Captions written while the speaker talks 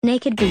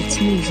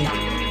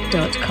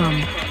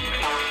nakedbeatsmusic.com.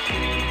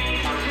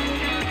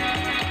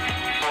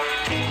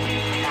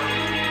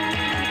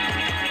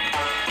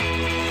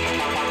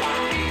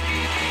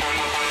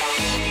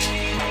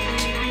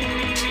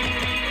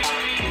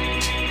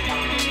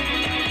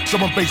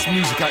 Drum and bass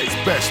music at its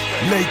best.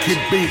 Naked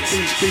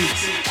Beats.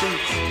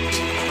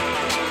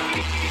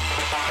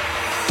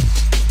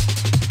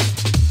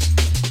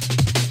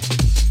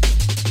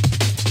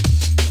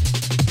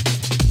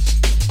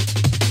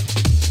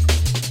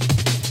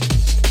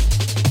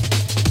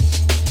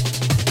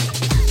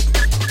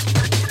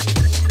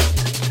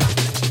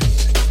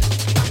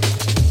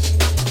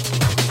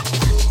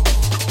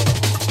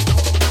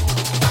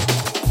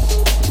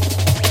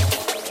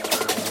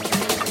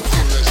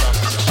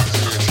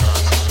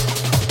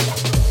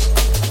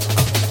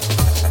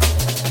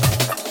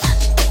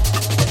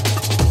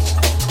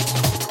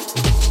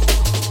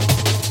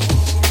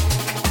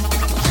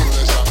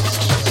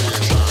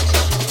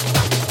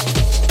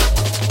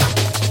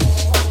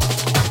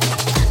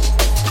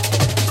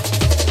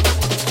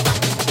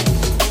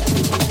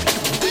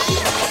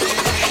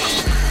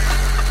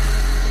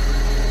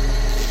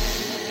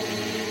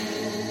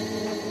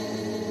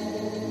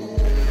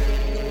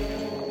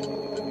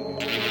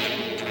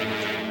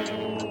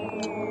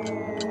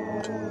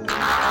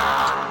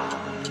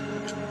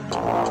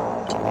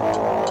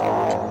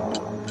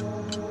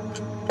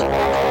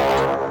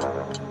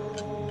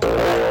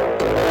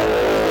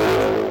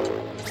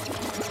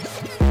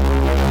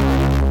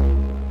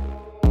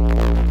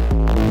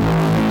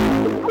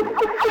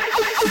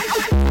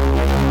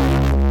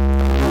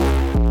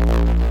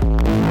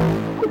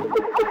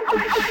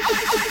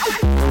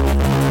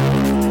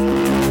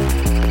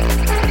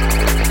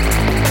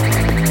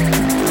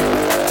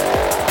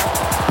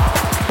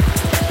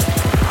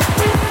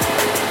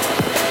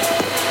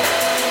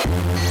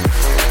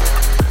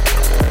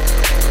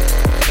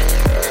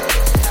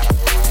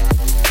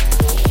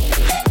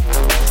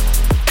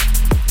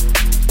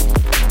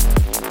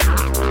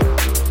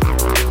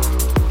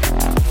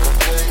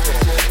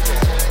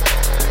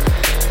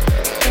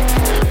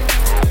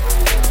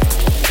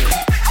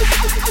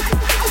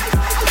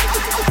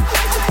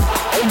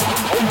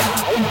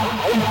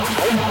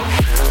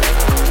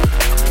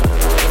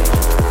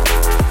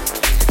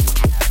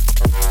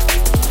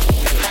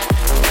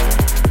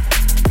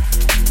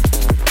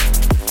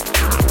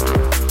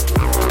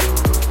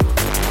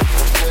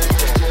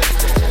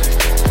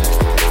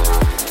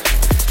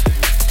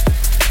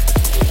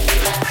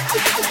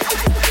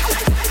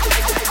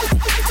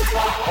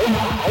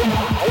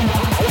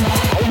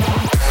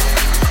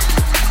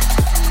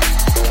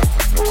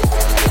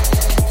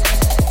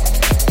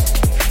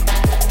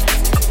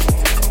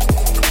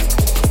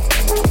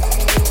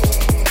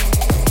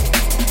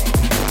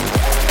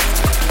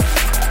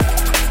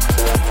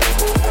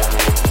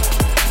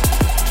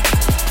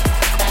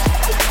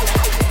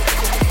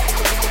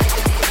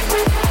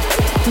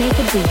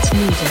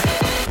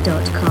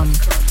 nakedbeatsmusic.com.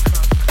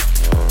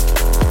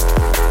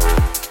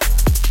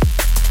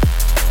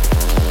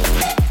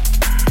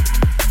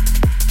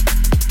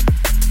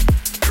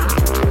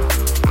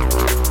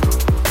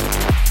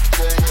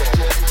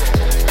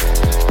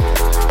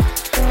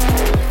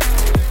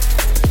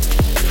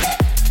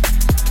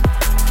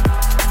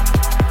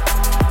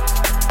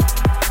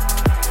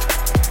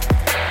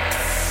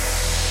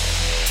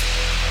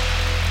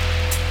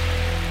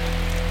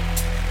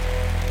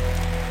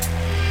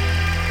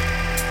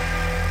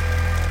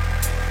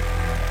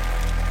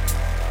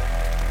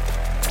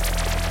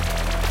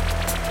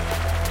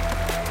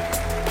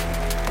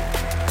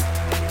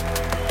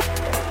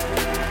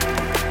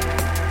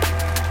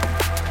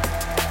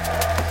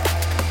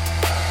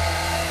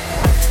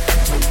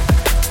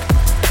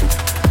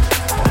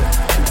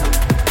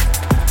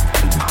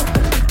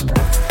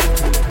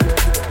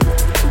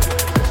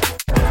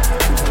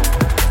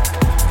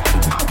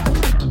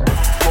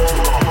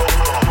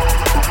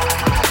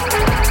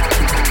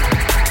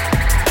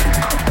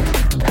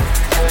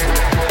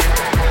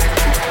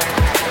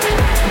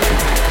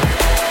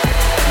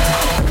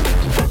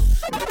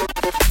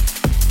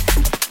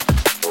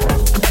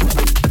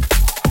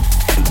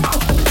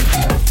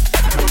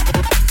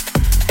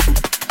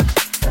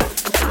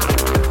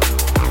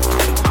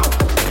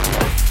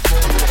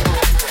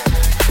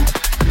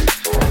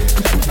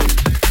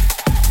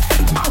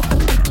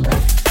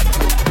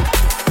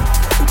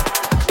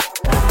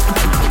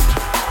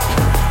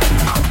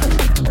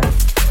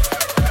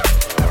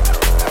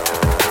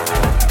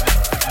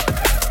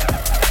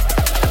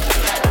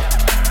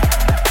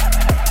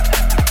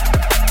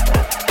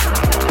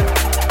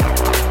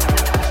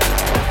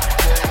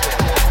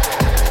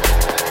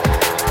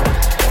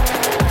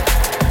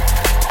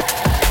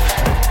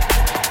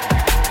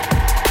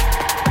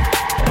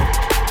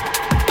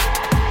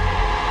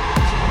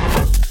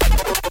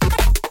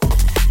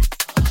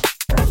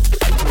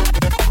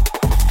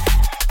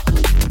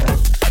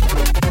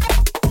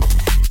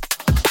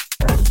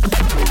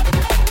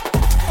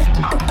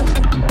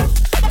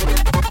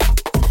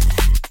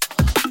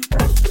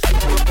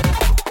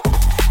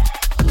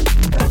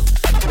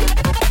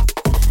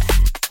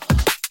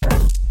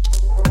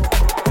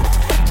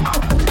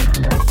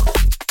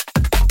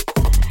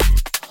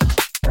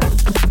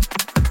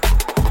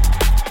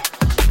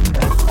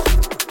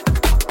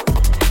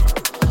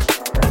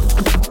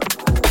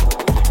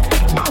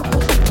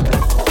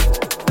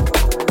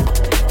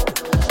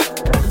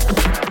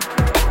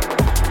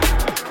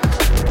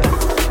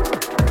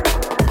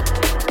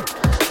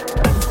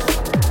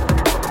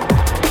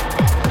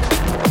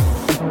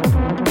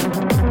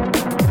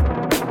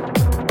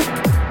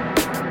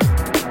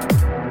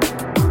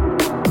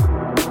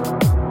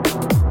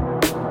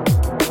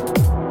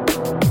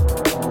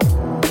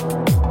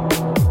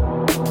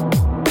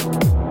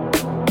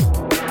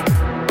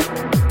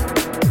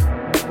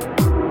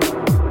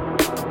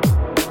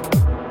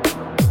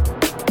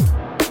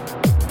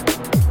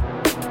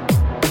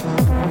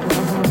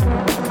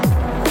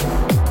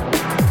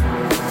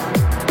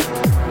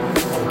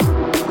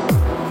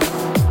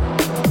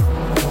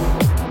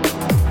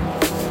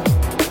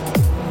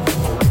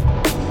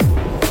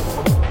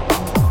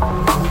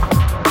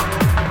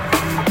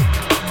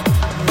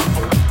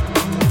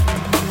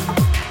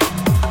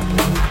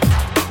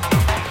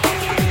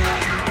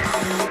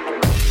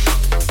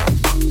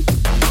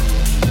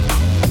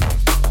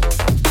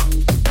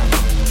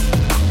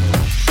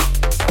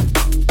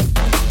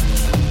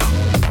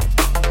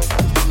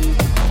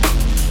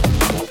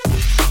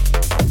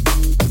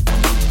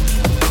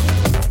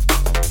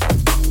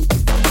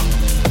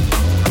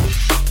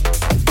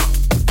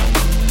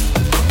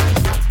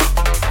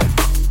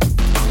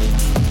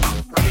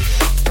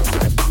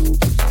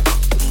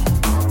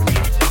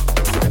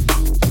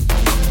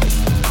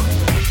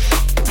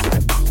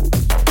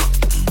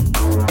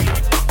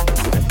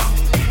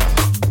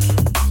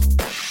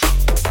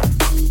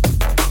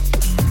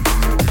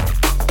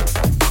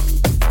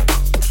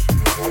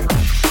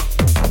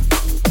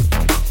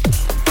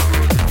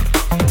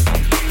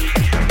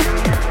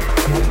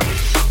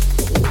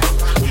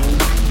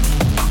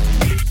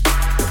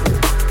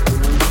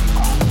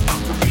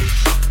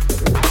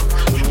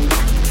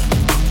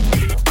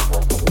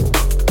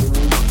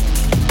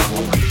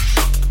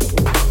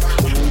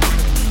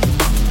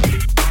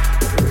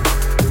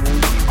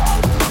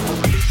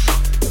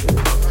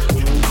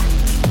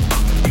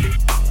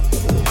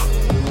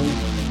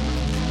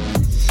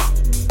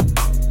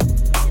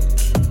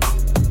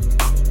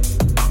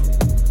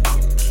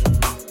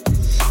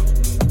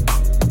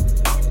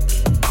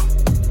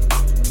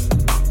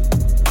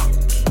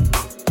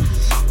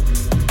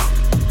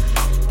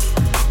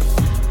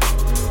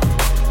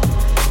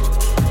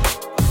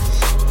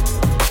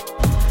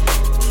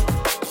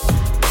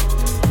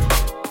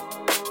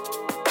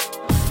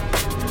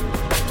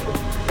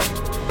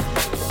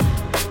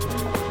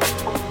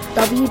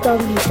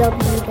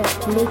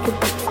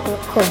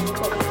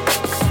 www.nakedbeats.com.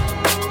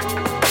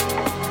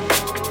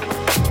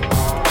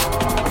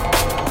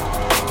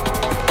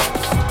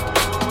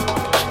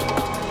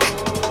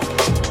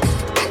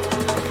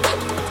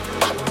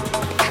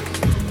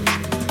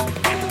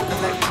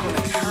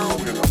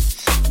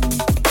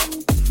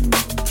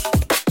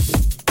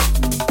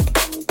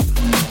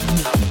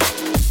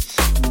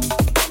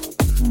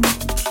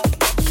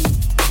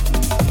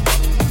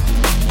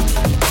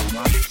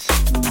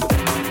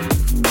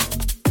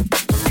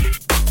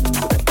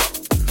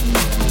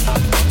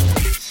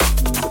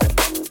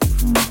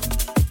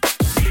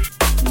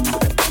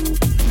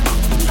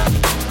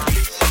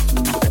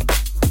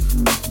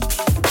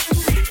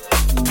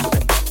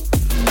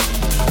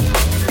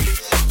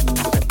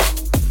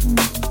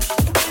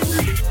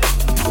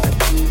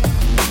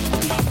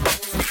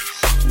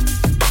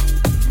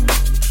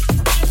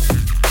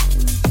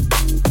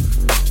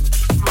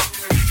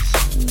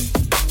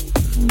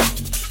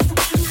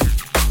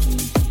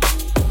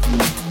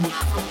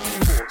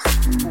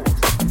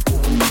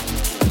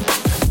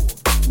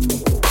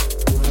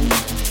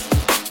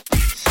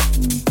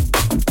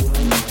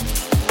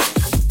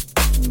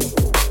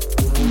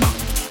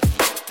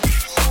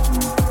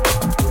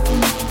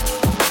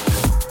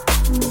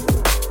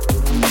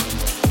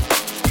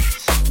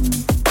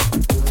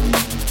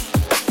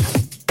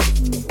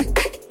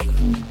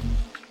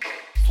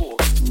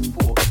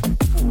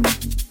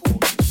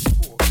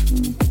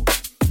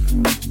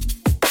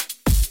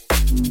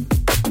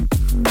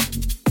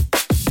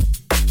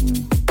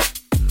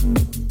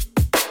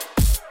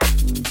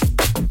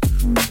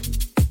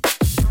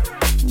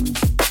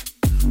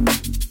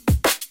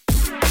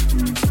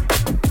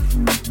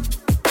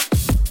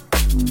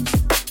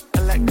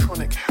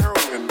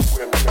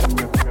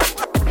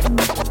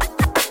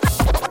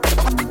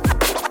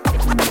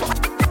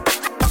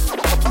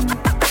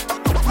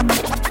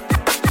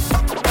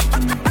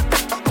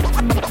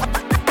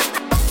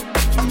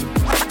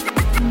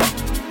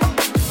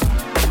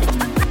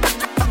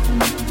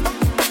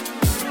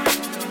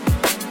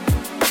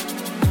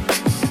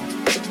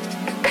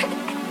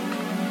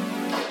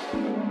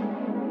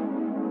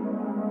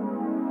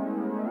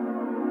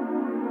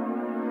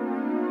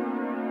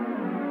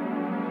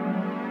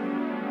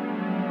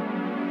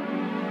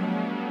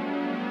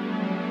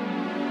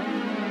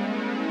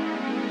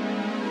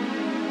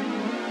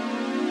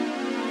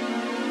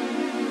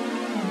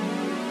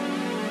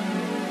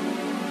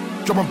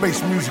 Drum and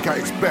bass music at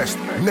its best.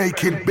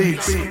 Naked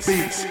Beats.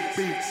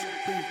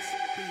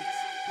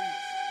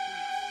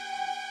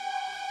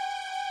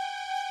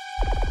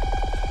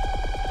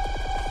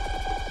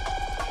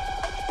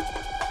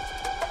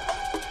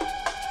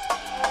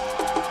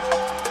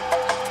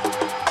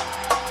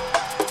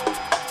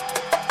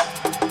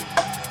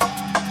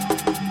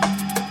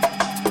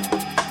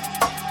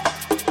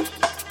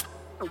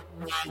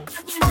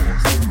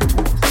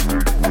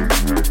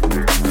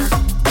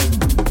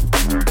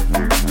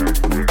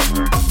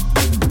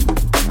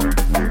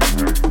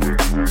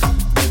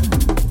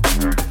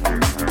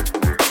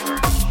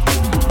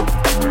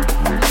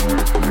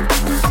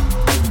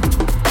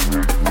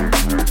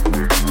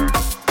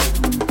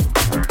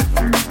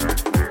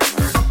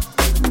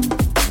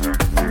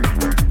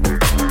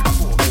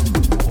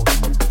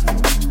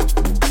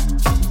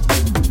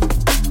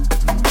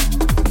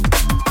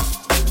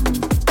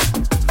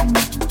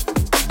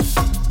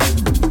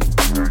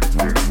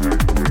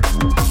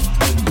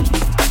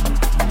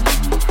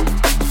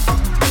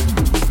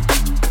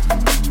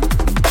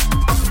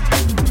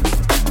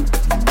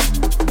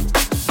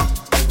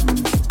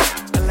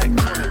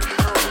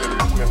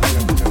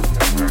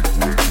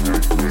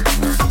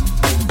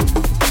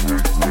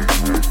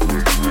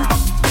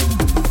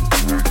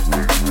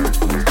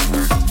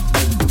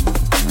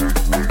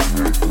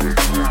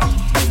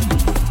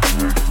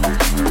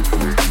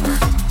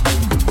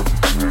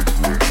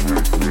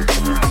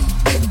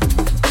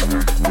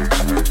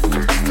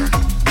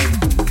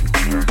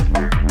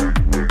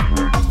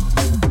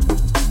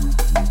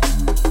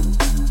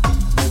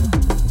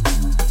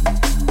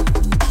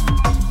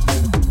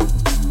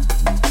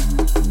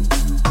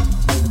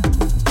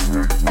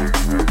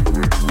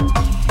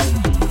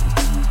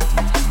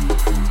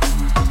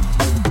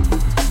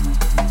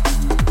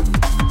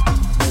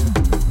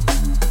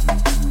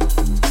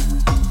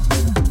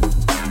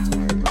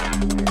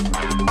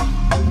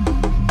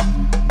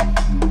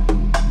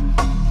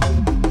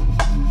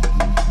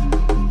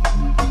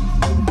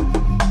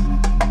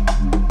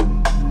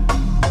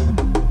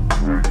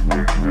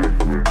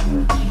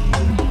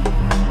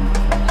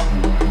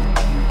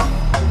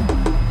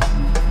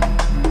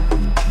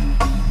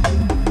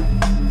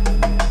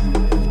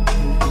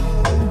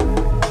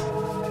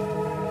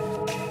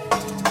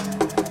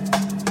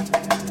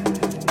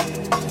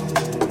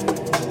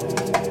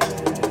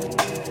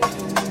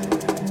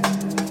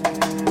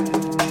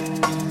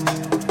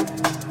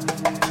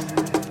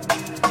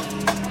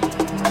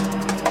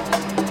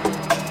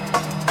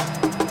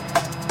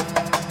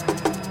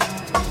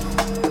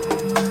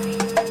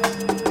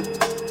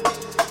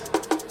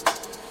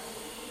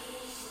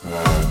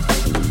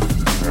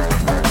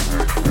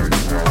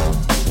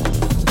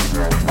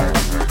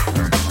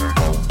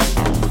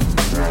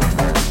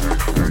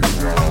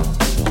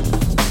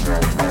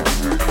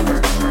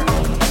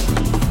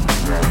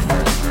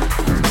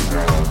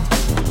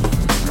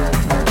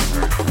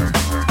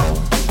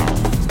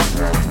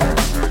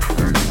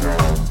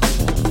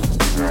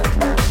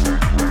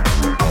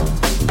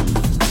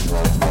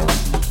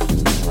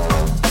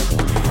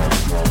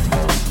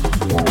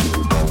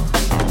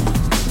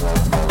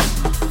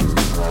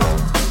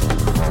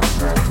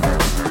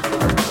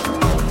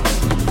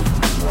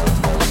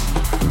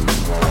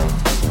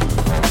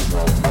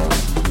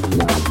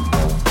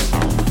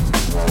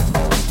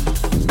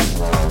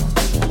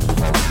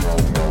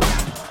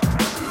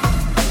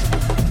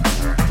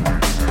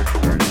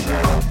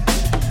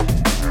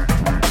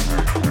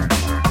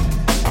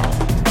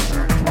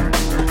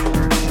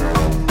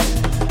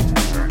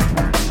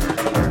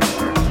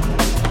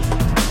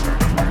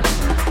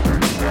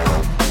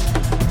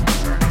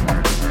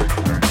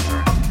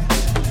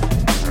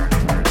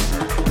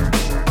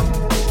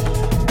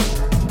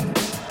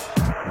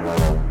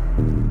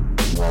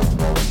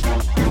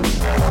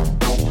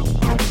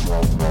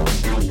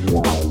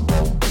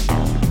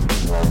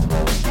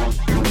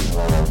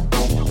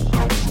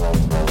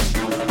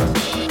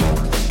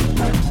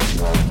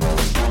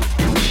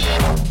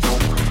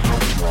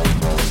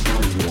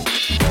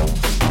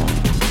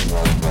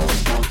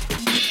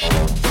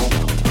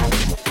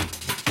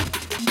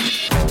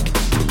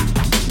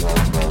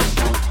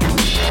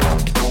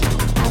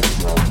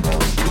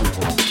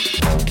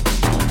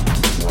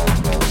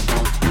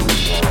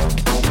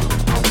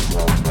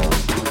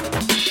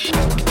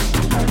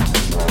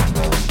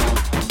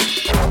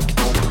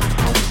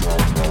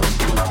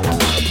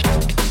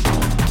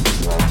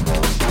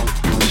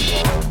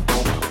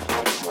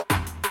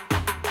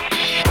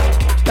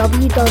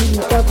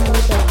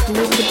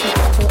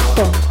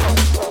 www.musicbeats.com.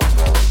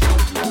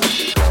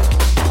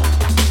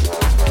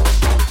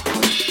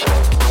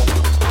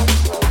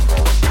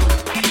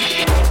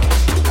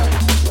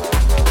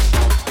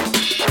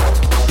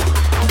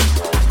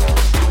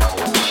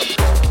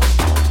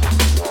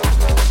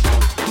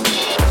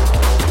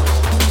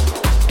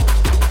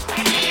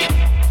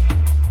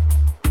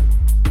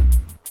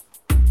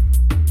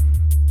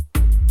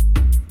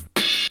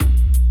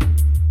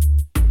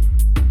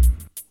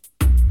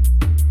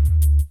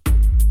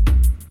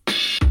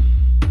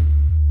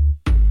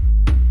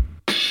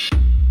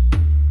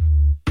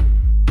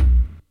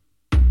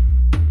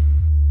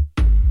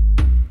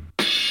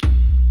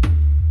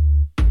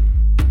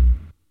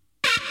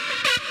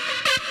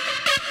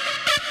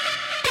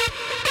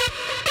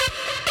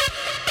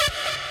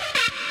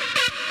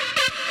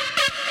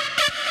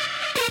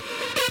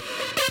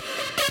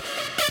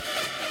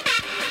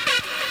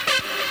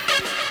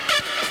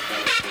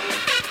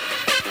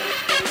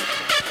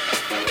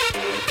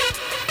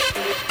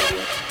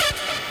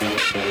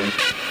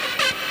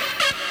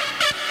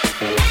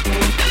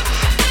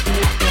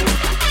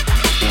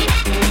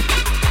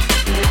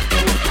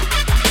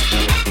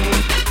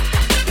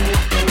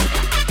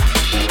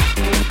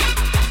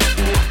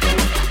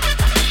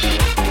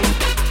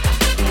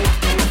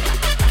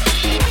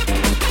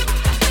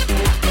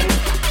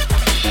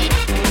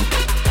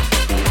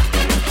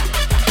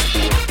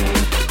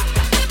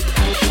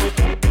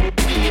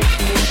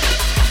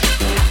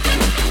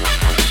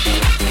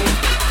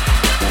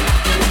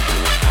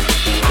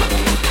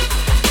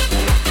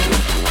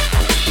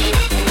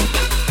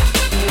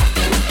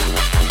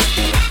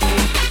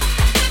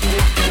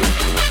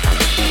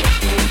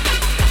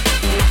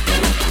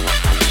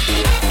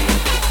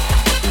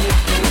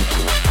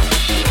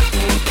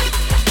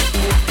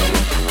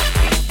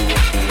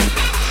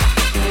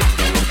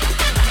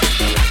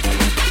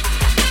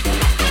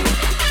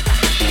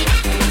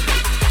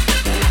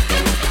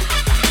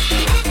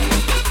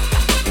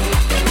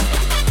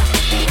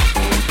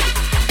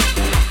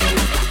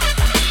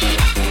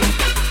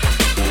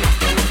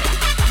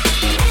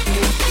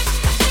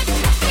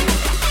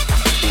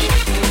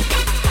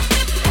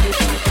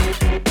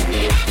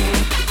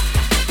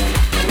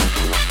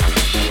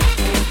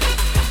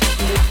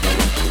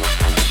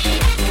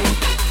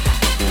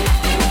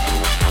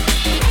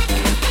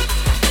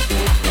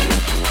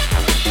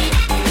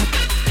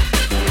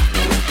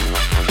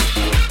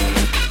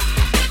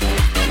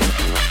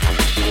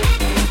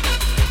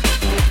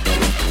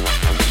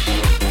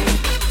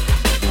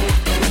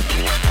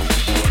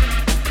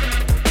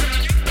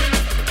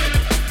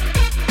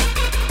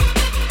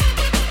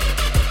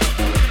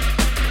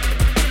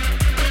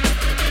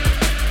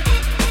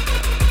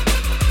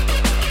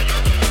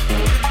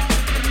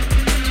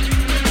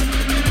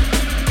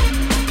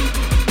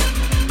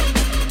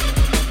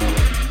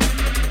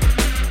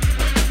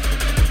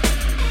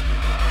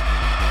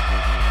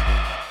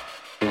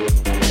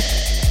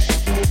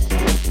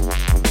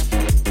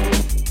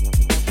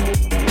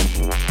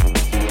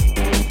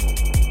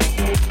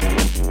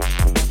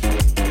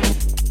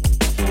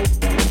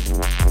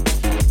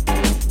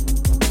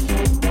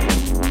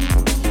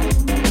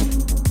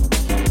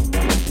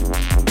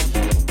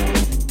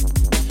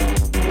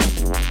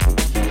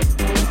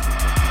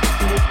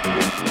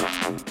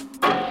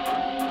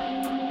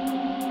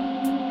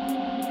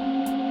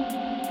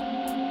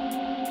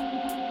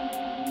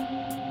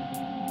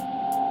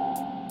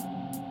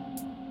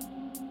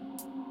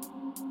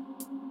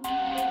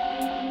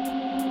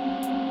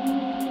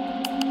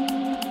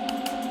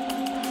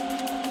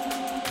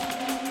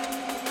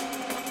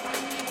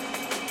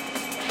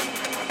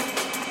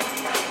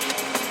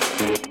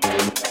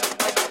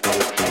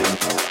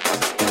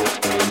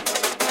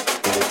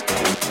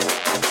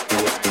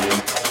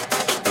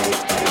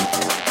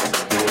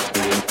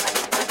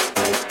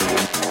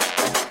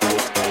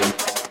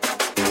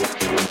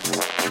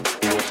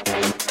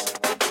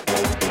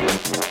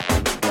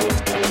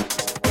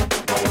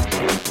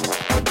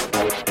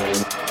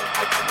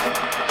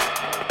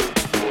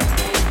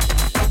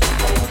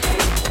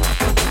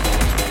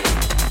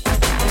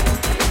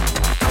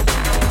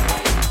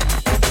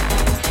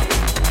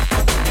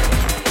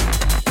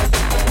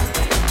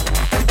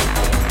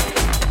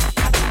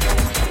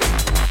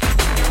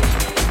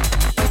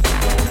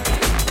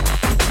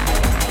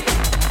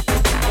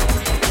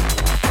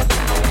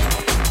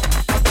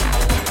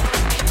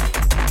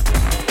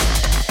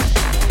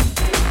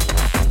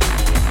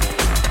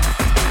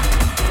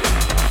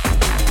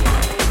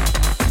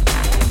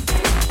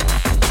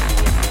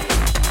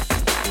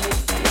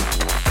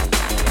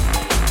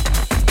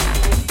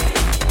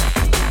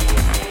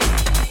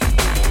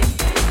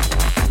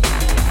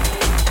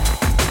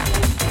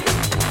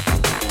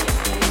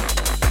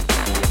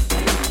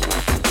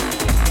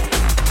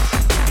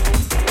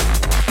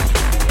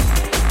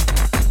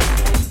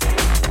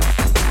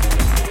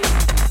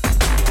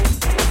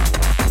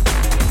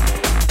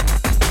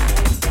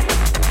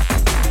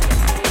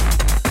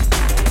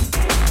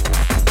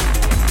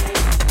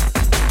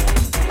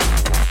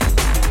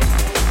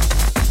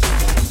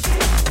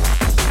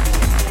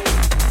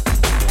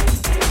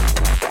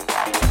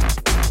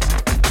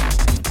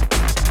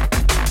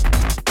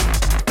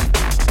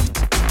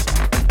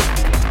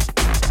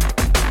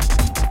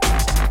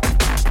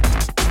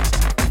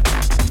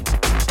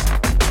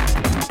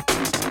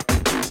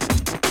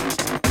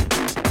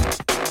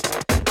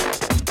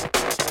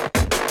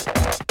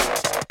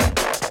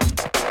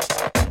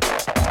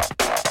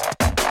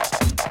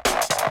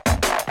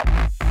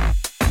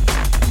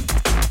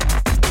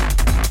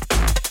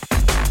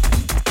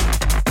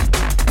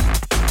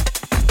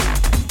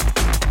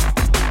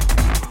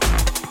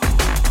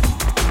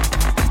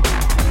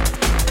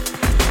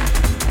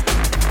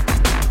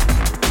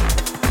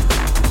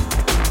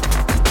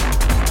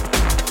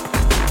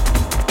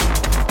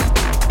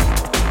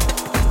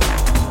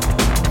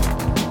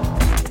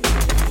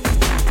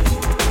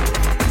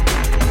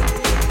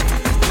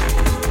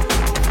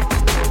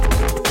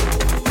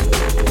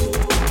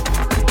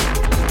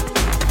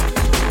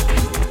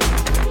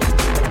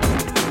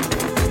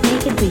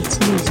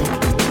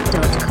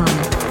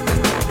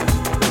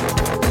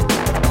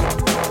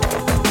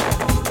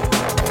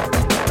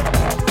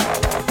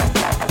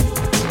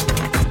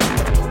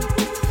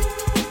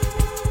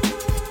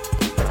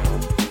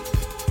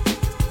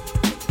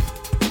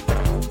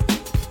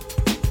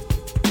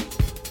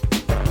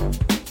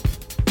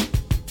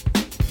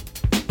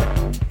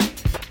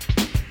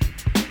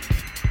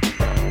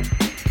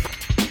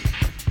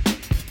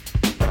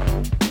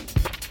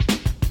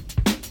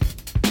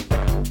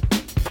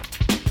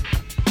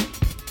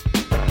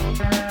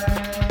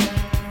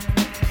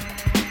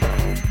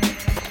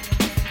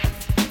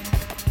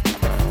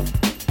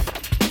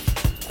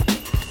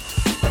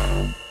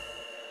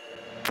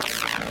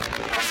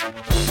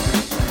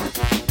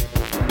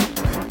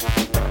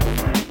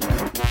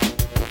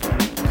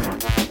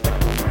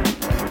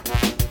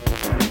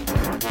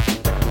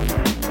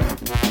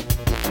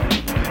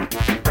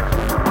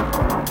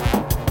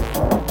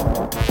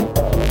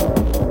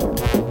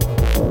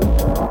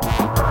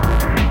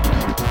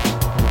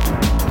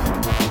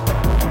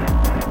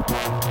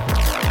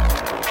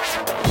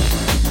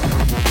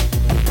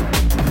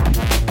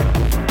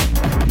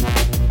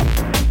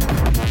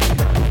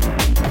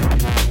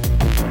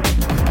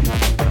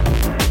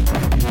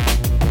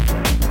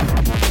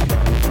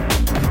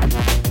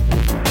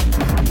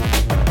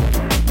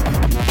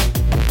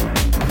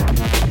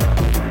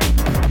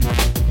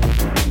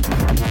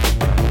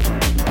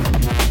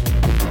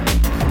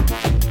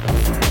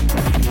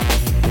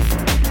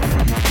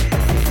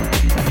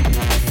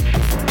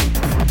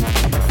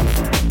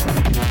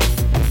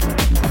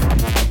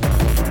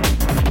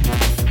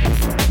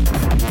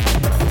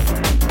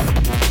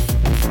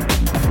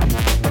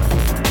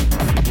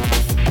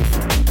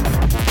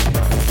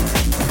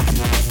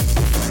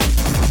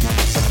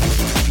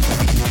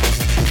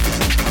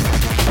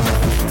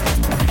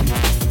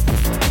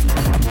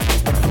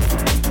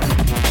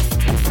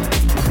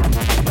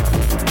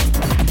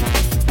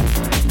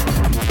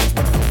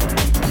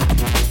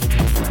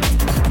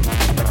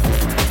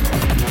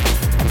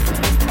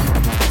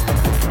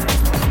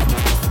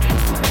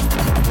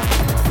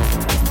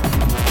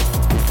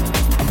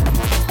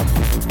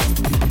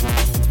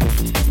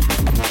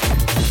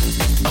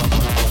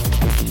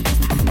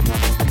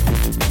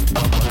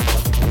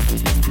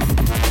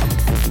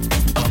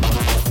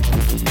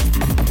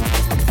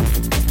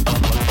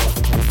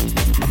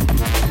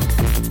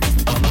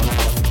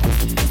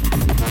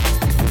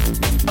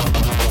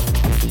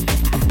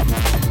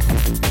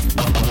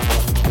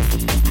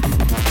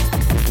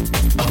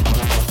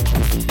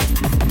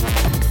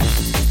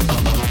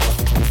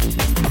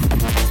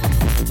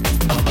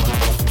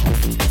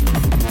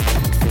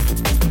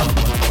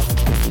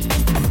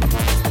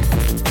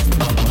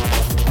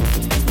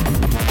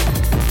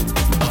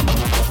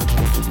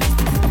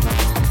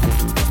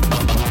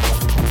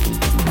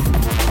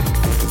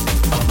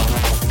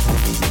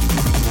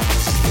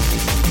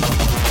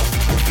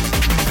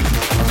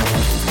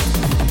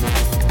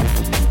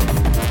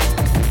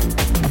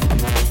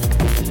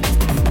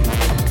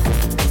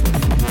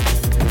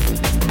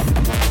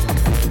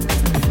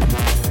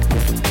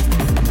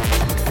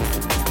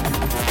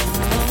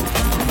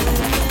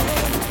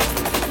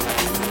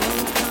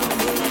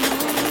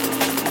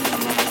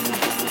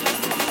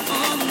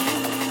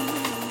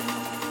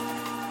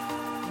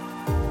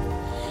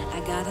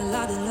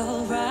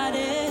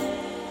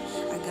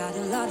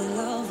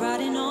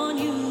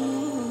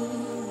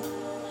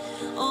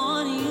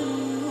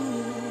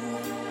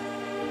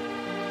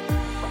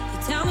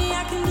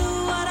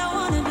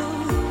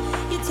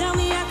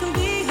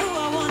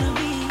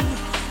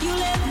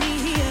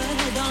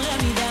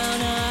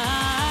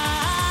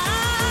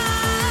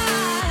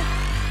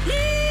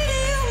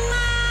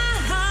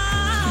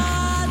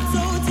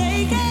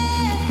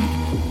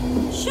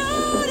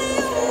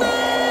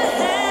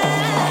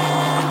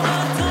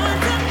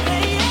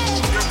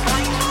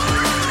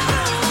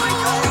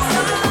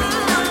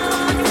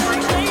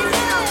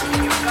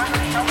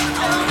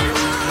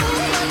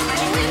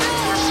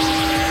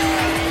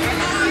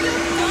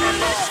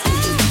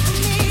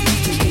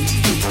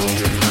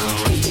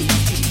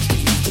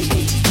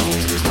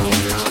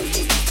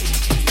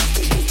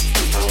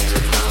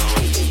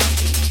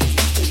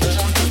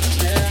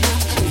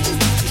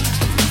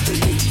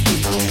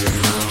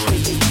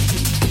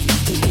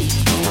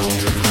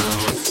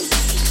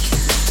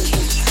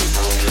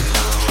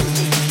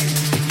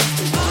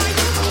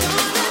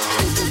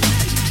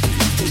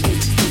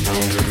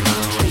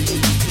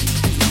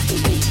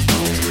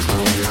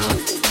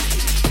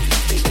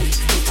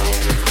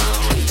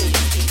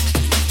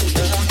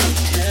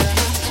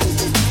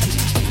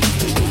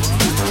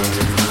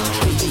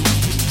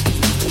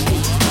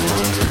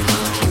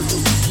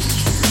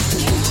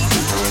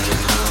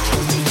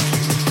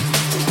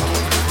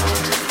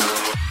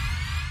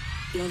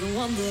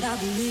 one that I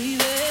believe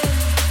in.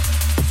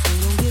 So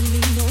don't give me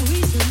no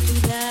reason to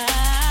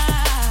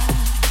die.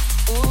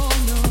 Oh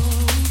no.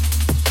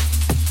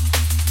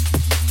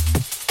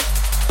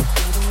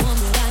 You're the one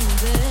that I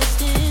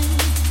invest in.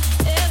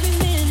 Every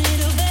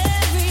minute of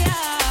every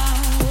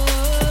hour.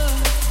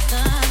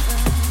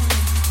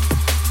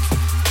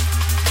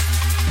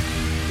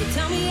 You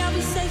tell me I'll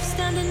be safe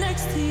standing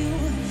next to you.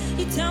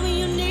 You tell me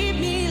you need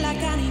me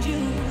like I need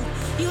you.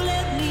 You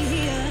let me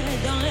here,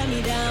 don't let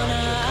me down.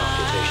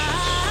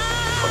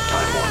 From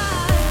time one.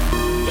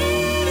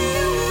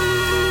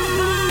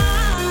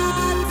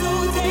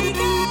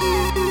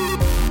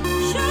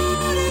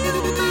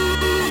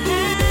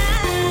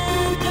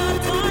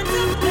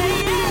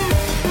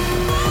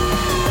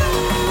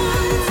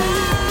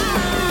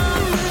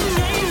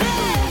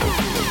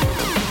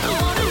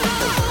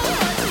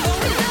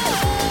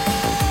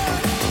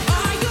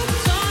 Are you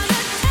gonna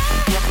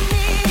take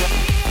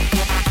me?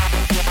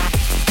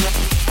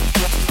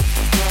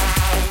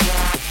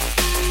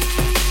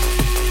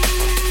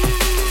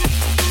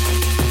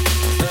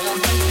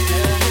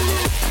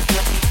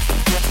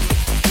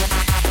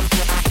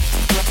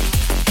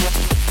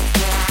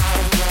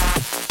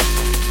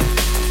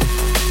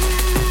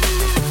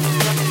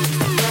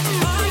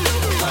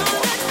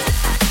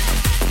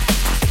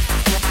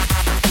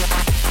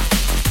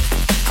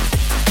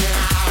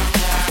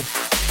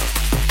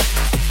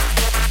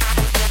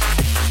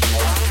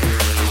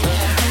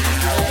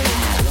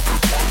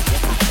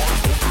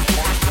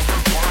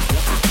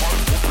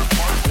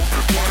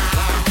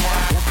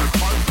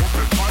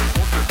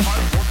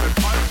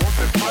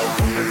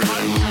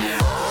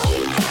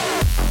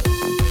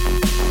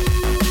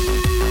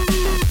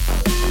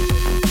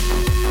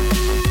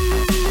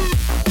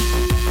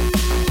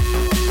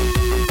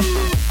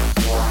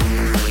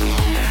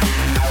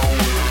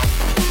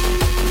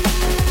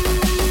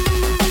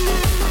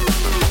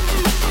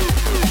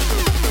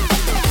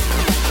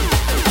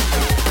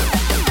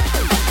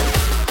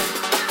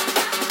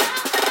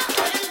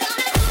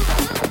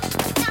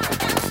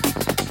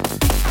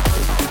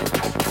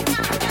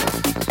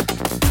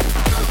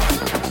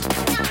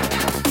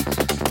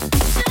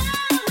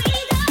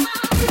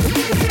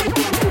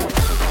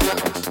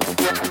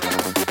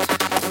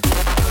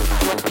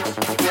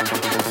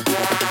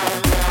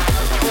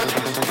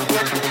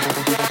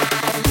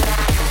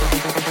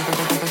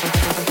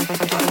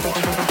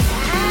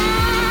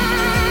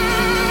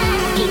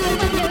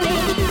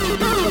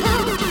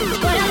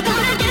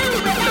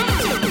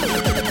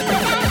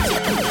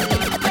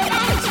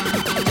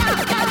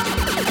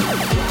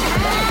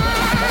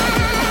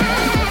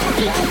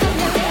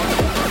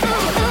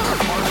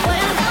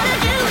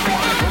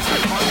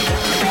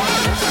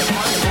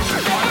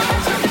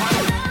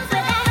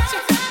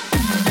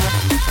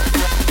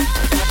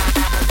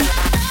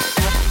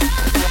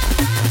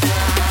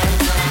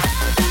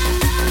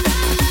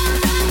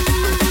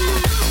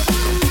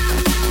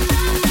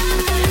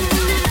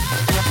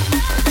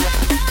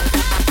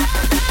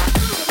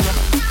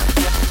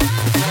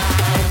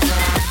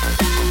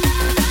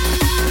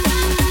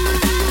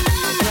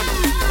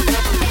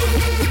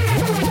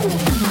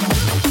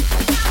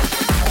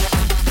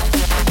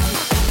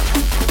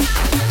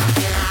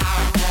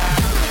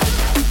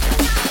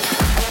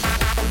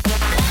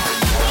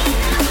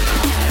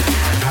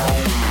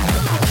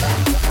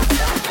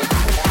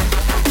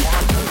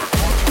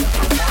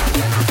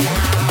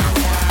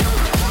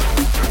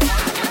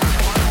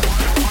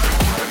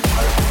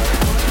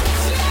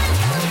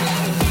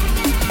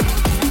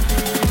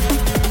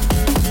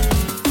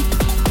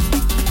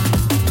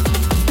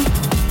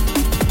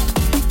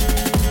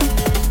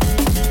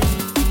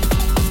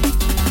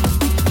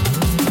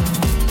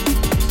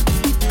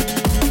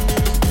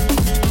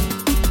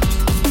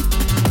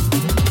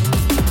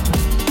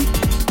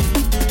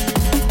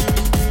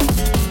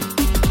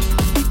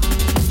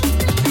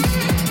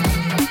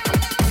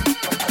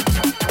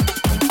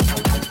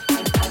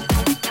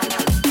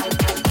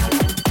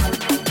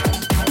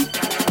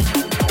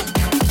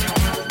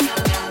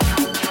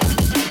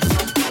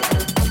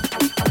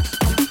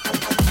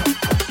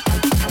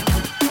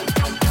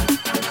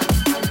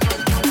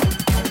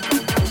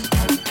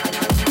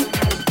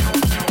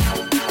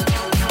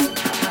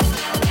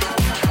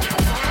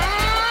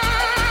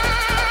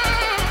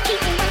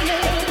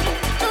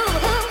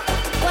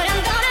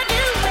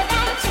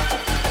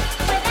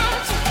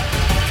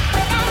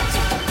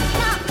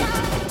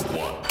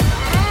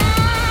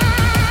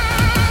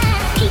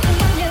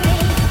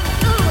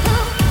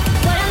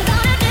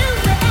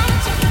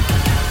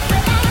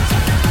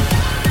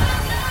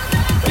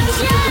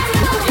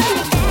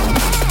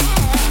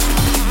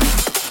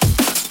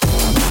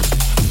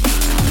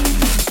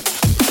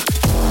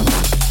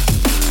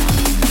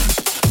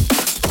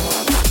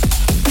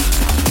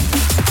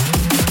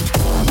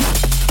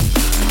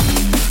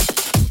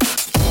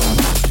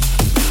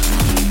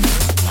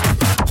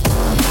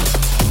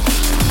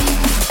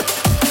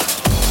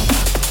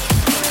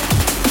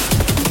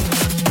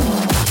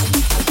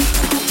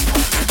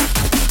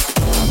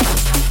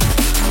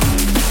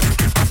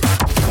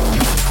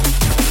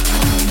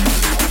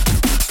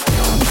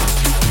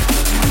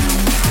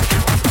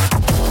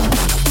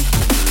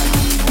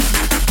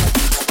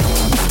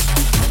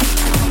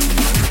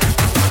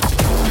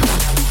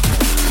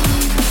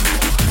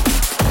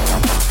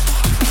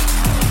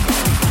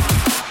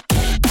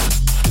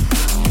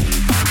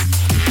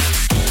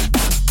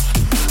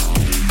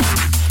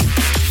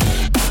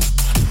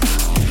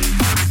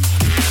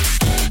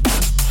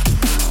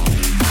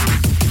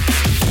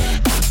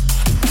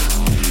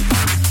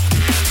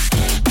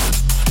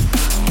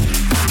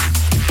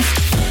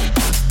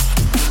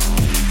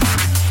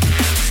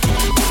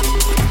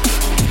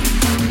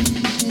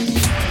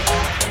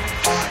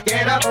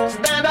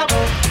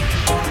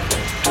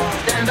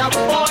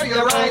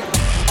 right.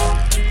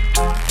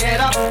 Get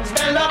up,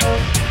 stand up.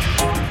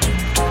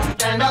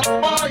 Stand up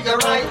for your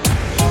right.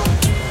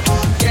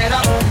 Get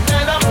up,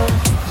 stand up.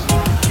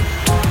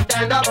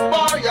 Stand up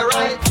for your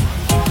right.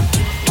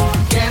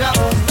 Get up,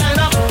 stand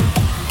up.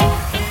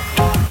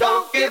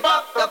 Don't give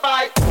up the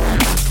fight.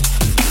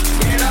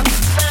 Get up,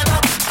 stand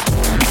up.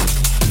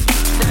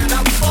 Stand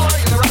up for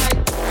your right.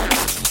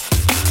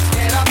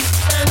 Get up,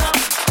 stand up.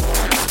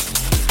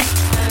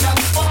 Stand up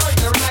for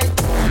your right.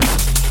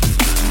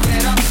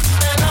 Get up,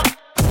 stand up.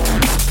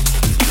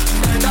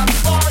 Stand up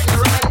for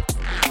your right.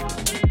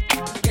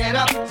 Get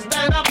up,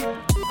 stand up.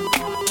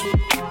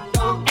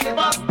 Don't give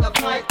up the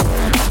fight.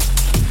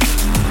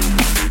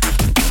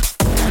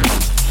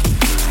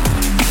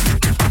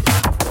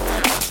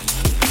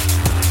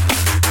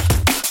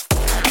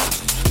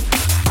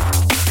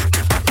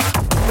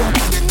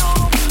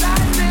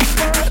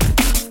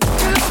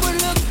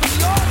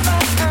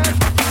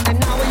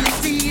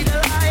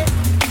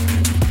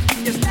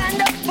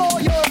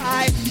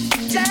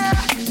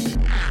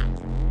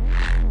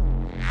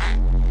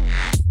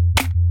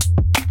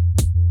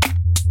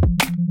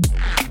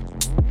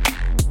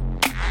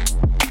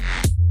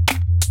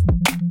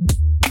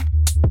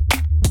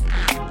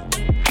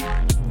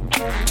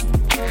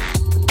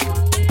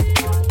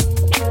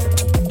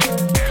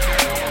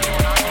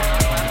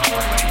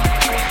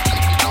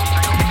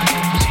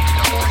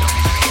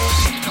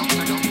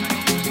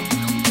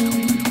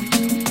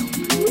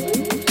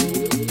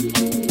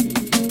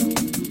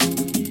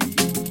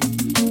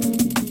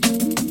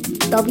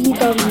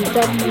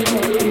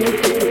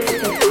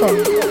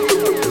 www.musicx.com.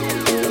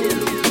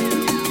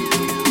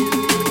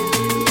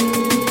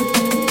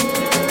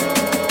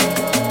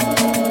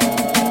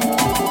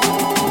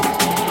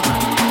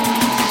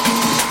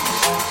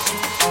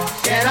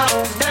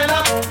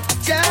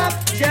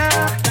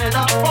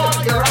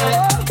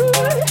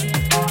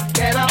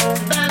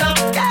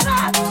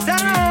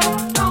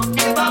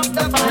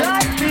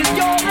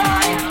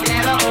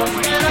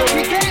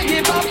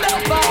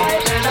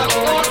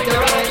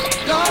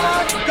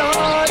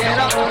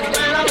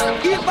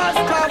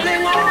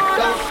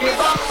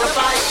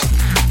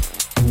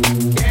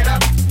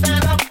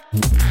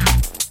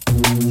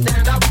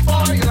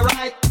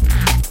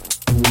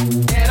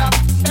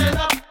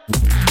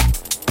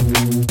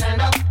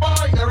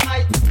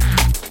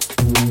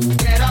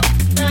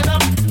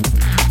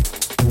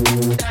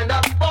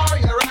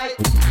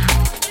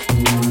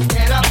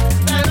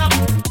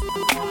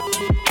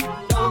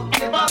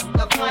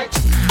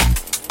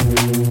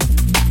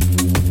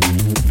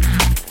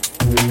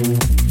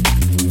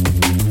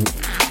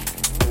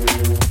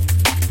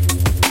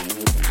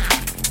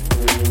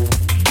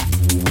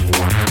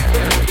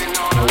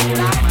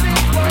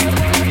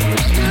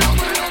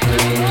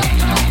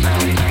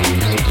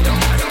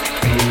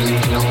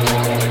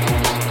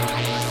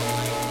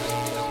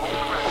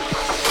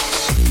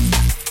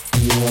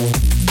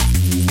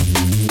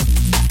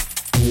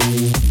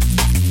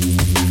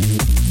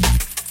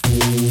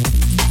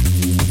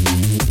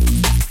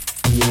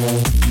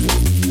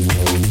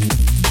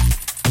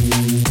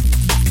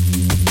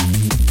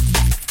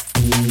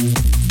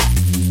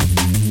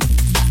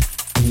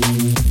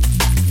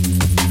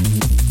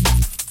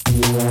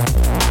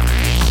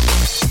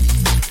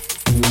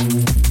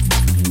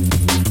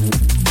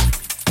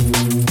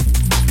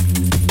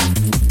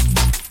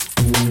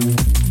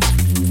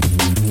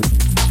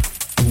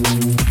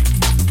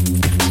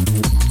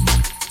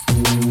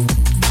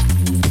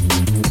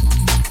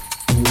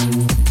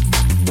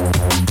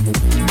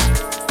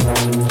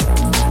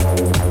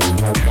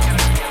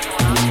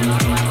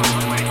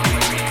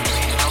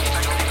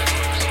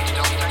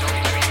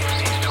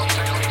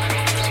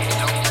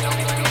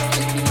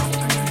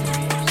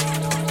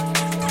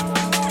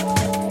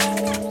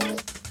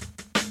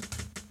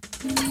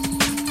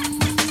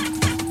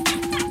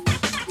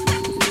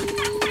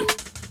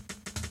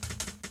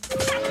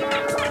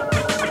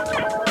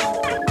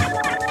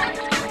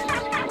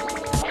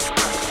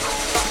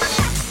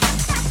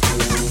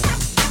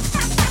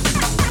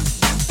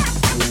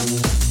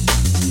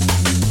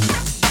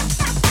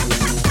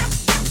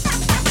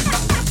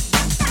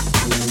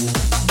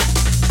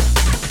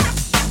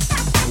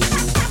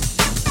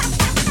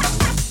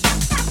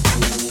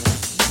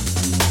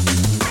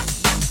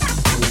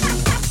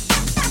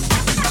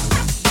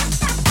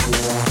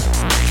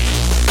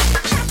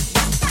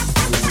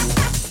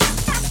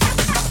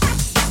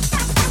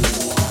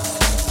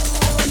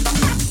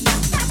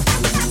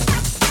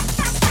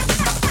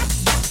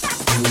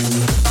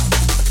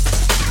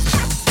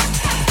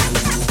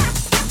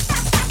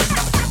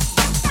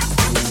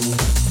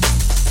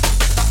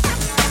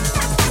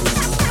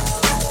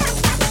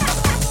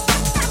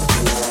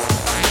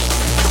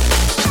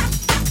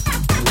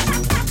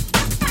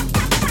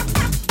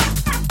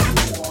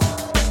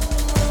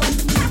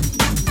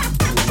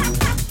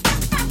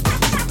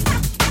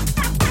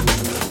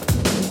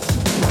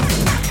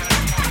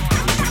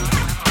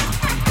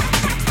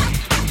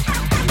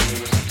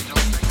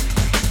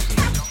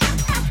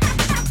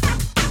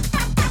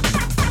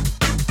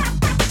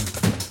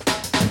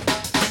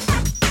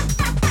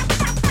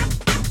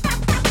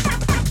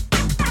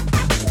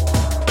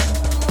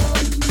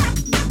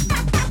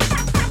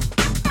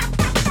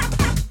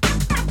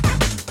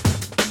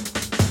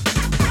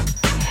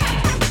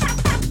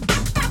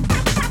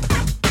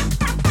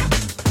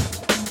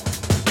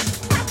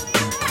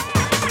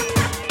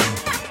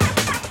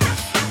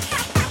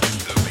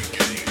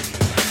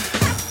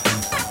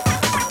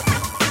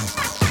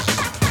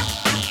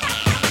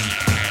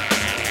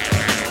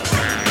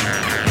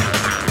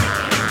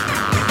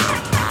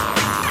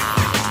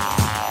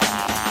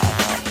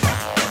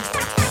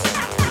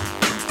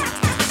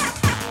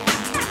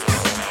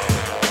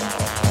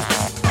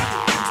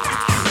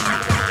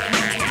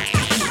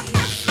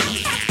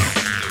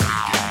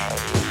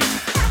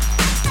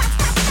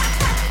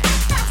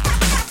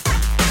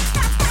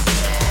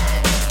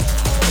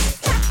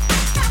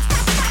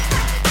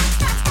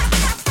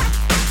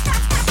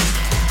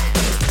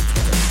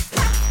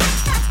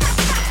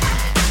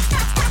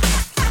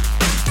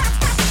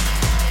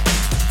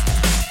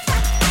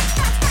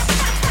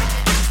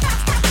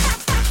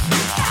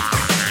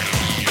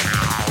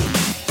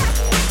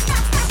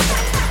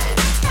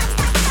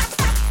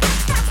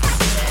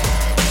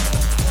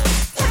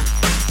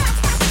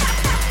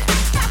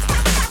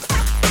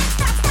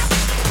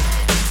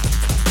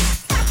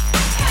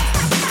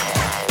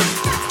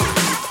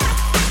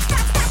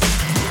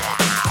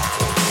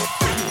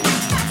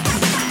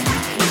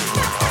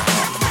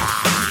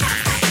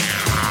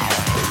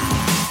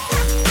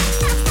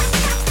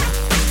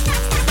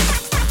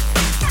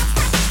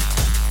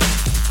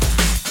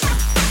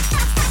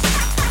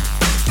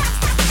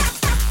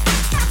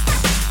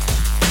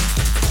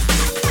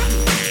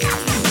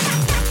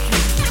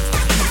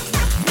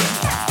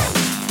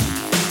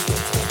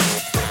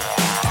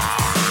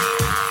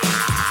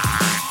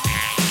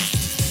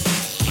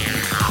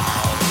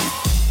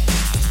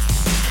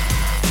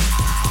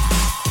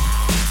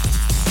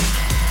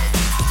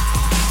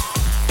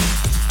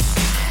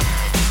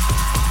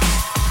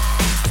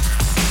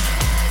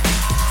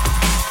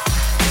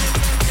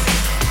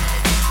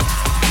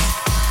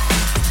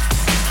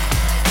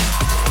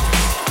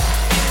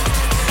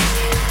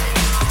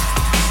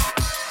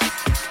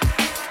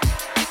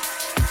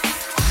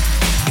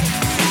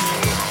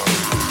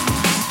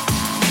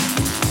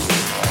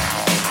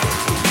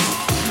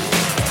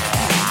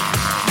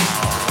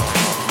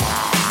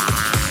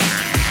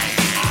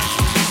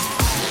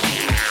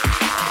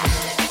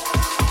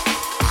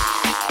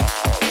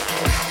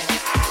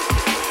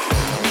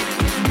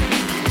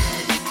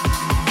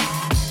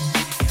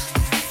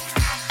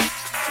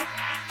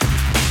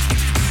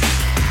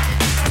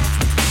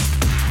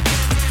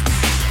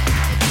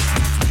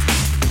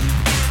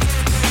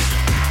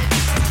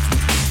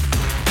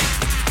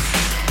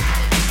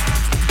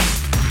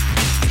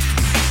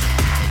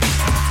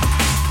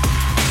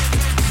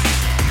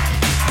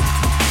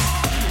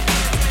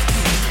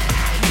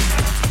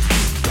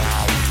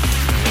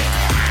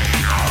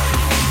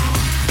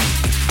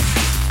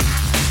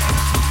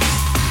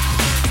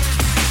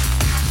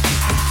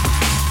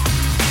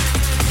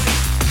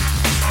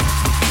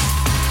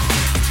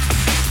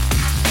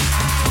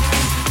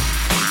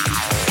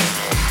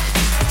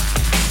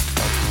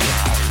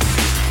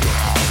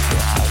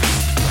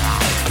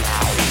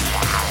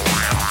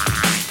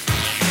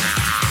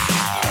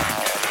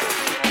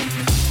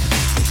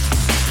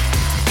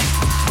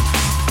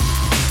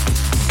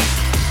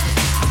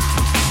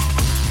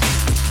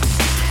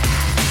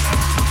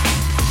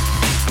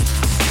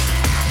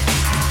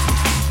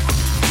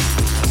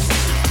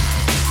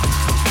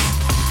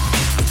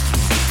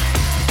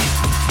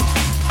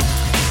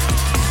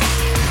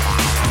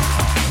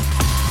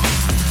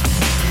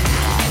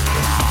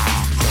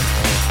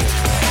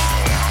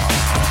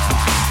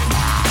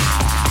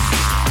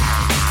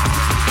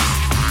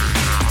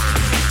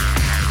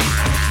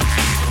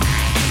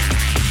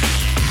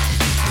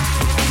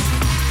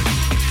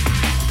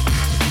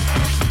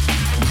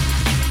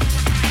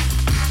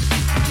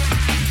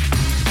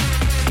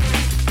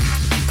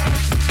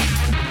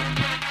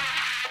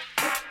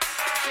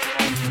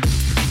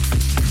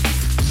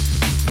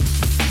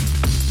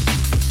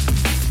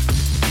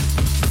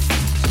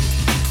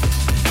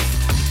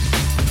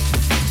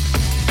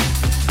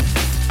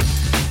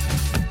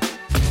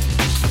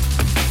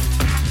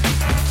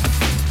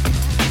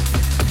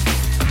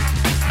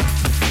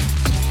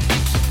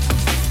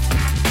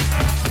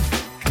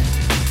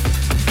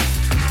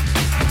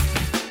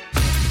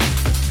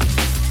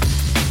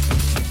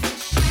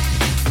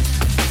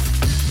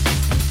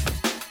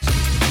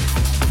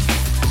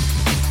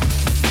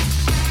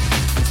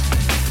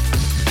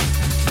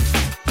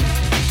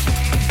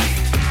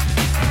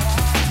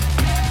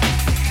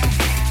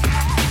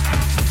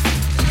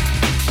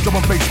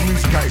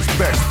 music at its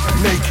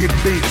best. Naked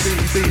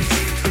beats.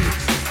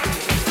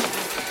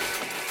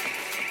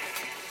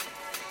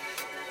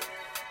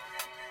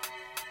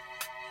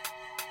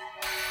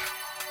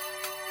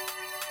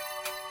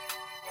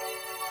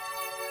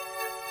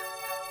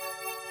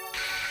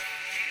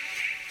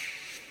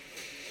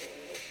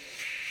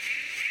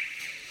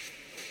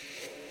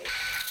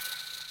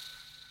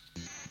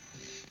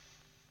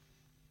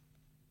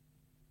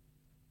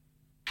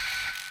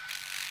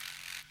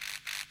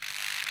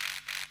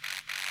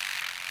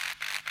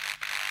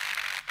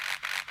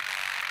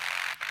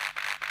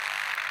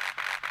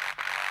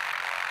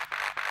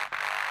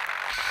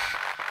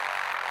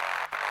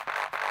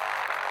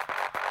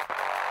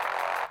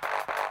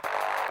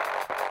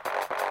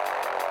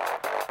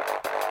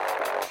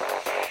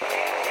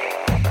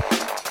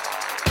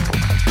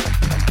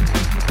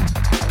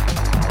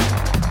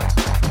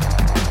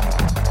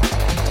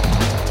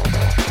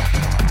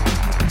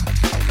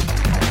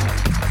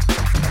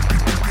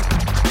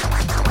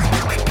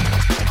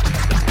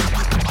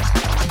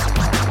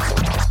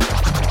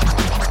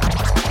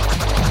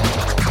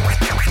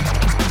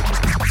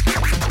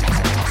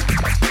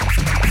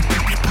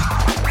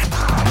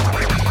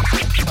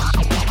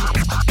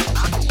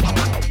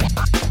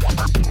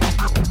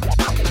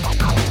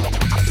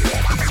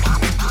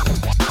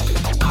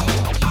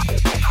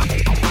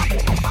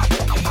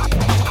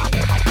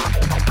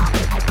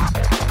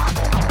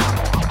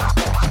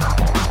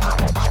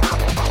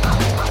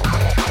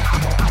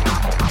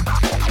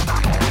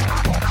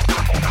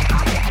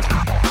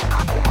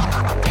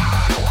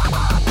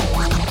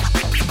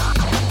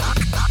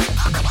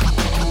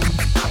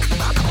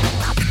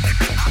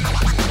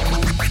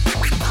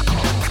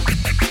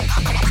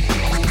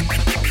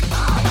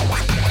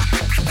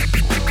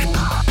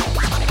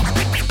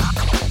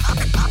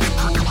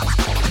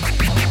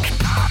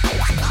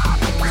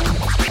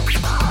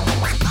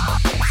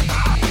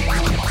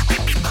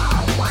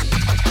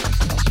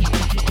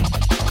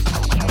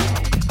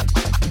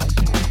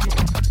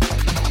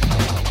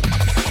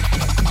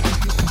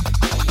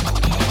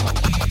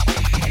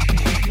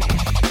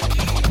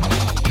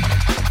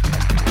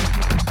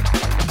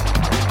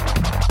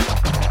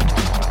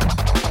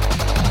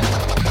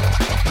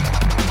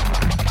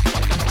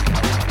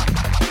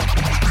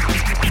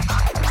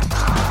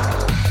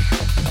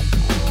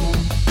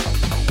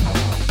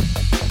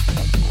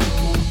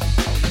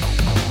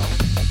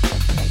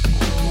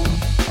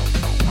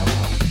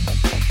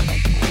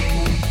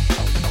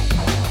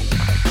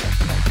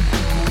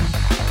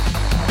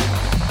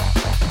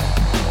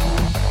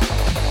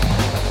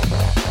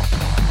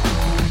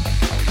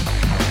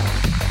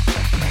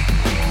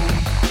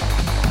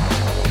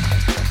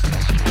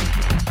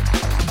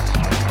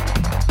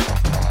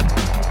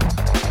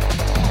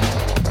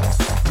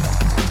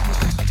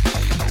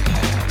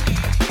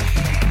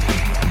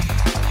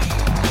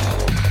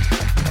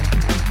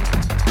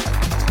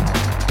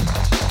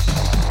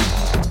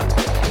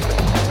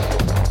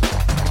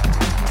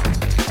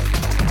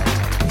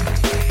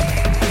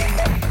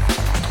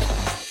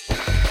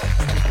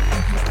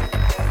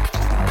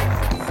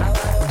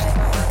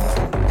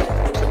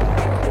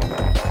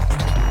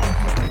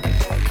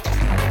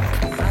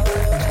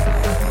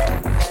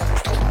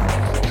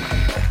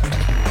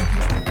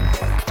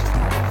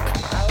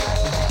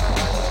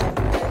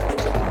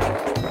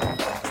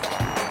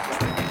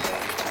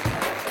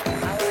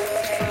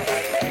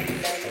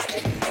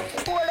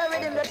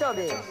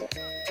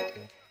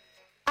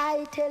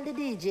 I tell the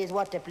DJs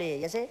what to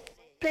play, you see?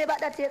 Play back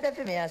that tape there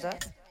for me, sir.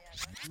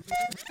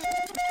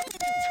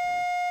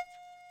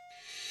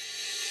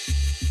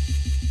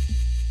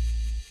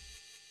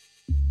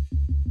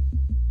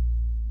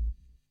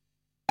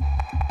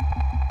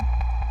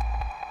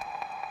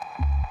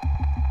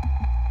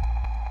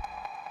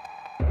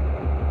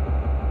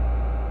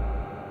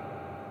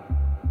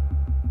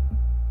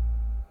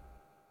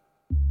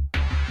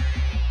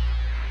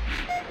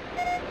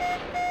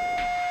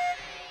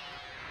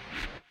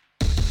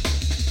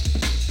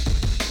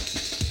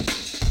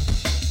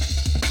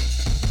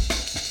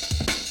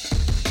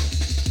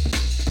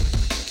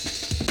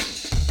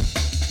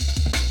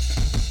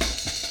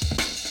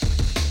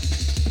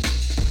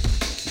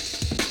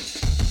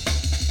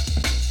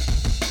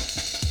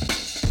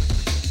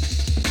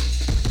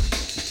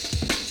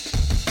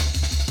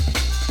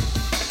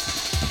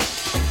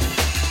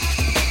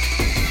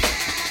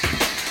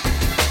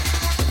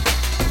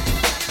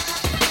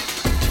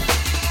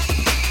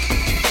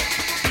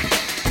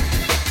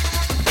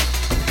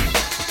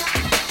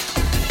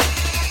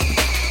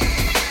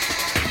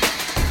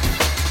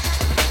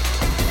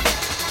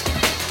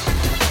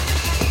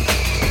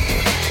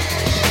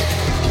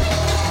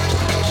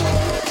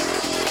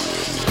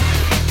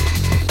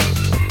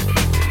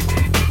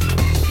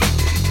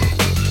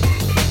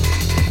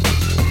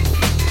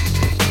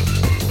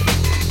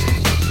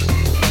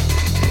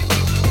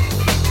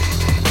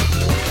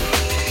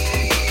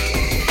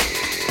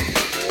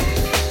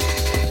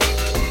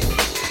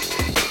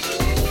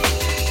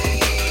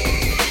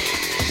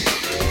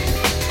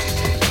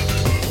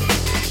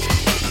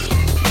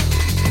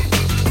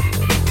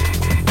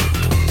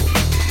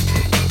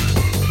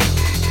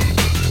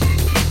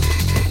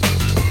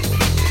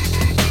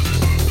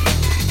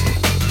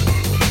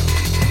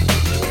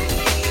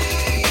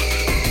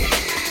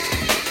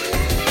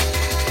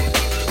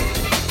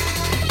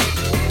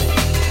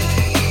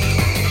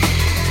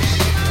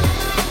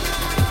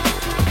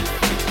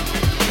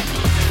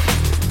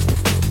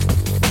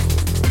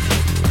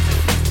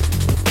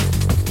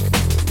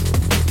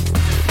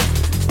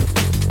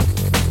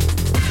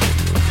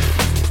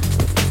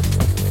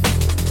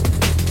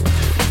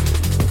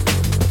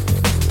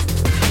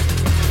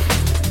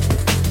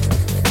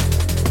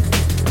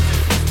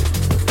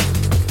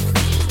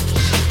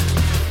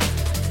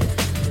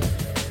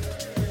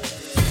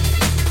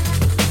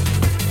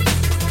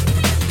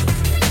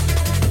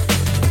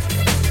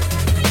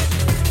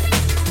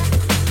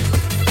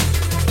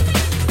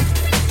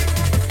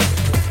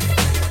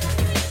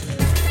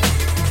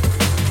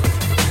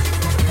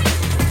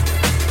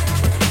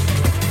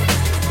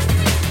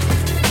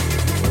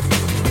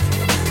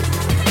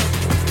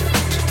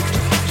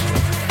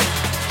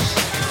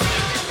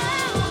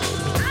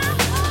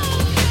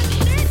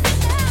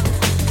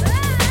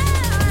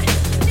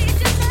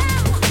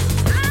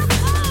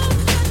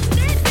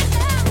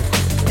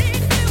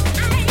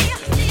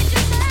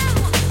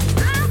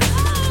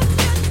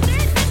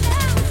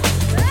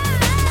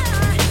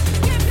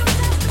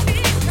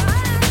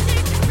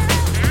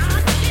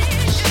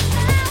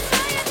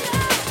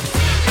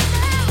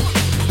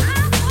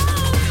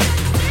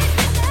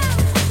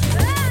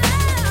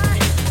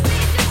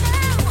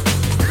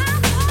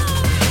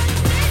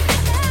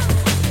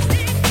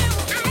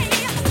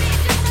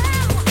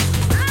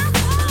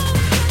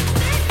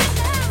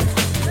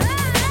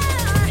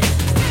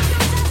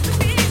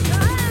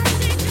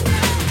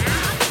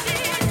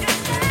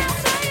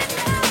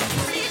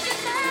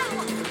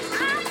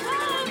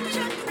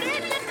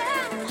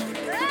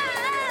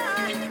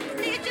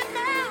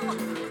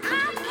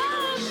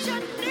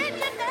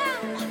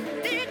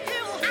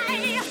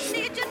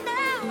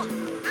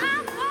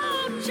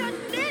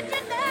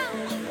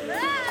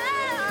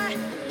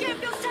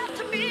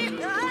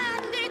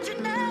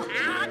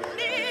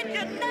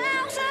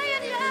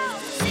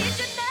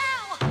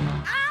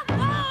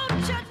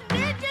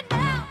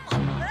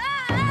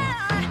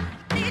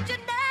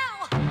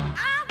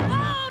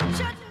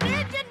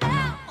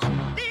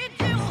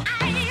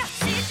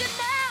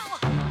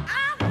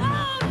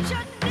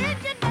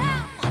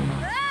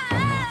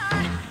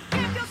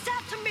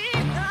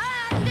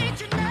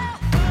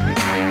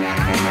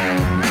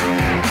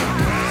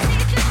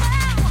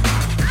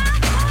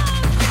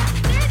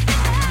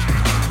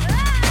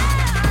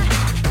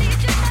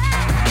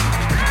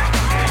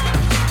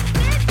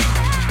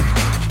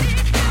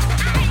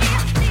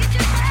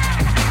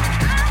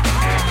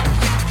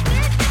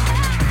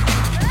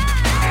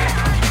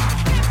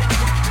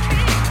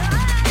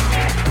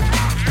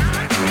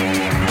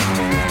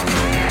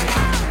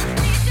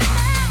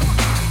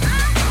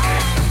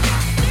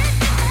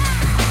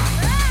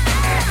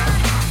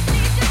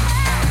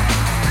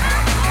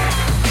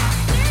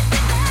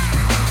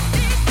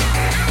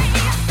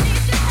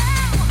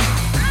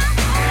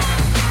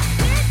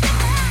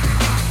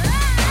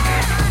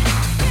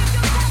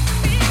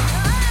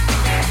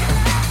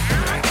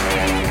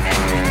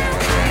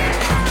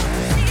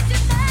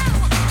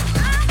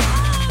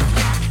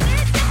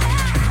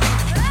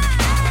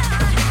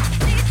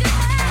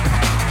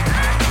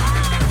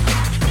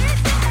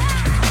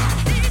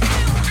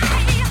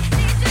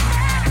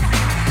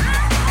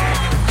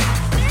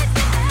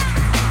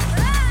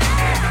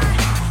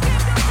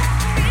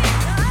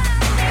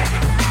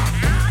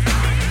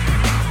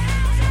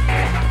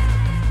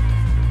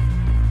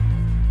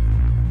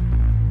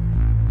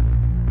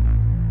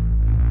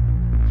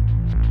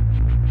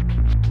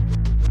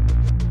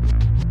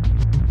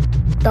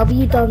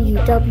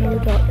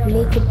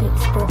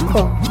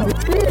 www.nakedbeats.com.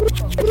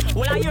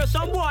 Well, I hear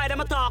some boy,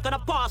 them a talk and a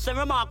pass and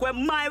remark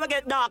when my will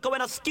get darker,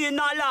 when a skin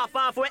not laugh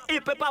off, when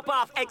hip pop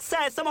off,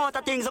 excess amount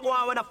of things that go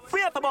on when a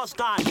free for bus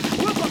can. We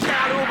put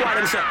down who boy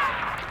them say.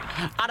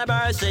 And a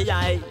mercy,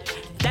 aye.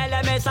 Tell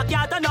them it's a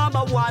cat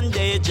number one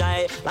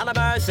DJ. Lot of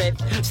mercy,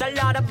 say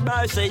lot of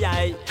mercy,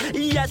 aye.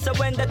 Yes, so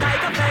when the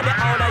tiger play the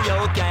all of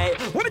UK.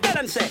 What me tell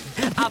them say?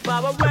 If I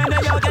were when the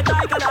UK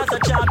tiger as a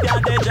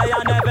champion DJ,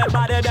 and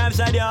everybody them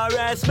said you're a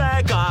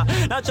respecter.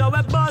 That's how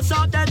we bust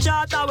up the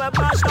chart, and we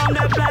bust down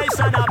the place,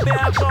 and a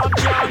beer pump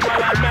John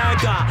where I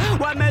make her.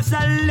 When me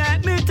say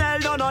let me tell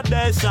you not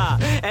this, if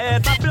I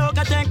fluke,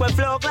 I think we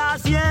fluke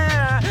last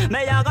year.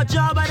 Me I got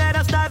job and then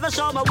I style for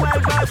show me well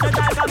versed. The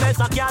tiger miss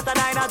a cat and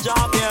I not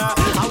job here.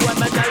 And when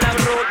me tell them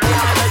road boy,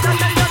 me tell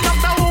them you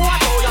don't know what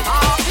do you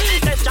have.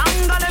 The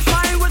jungle is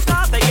fine, we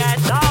start to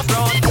get off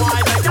road boy.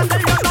 Me tell them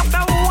you don't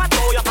know what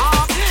do you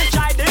have.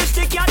 Try this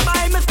stick yet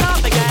by me start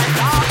to get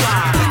off.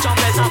 Jump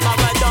this up and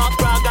went up,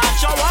 brag and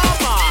show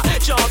off.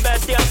 Show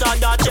best yes on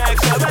the check,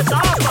 so it's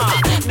off.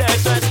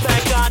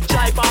 Disrespect and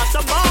try pass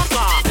some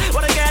marker.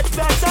 When I get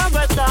better,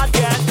 we start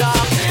get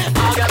dark.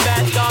 I'll get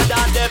better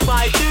than the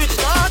fight to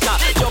start.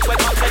 Jump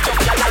with up,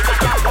 jump the lights, I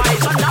can't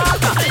wise or not.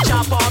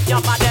 Chop off your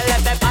body,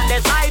 let them on the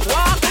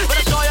sidewalk. But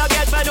I show you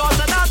get fed on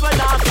the dance with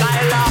that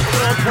skylark.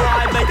 Good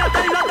boy, me just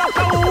tell you to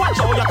watch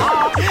how you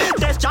talk.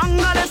 This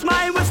jungle is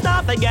mine, we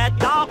start to get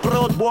dark.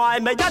 Rude boy,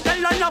 me just tell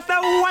you to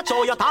watch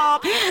how you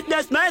talk.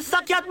 This mess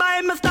I can't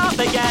buy me start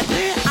to get.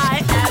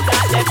 I am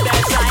got the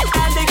best, I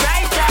am the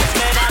greatest.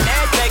 Man, I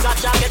need bigger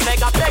jacket,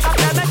 bigger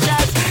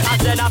chest. I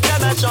said I feel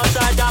me shots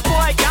and the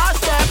boy can't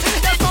step.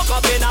 They fuck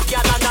up in a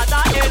cat and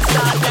another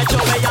instant. They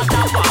show me a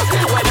tower.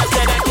 When I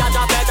say them cat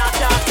a better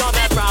talk to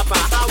me proper.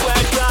 And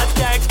when blood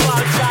takes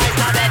both sides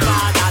of the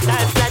border,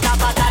 they said a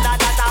banana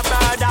that a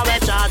murder we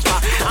charge for.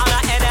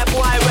 And any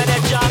boy when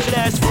the jungle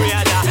is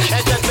afraid.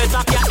 It's just me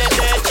suck at the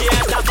day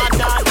chase of a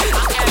dance.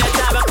 And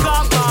anytime we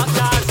come back,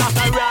 dance off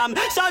the ram.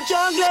 So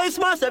jungle is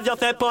massive, you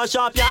fi push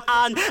up your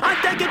hand and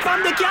take it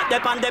from the cat,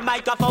 dip on the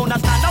microphone and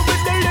stand up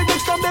with the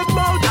lyrics from the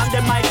mouth and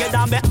the mic is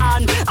on the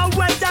hand. And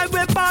when they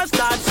we pass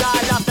that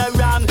side of the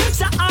ram,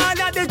 so all of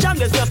the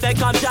jungle stuff they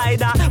come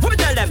China. What me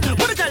tell them,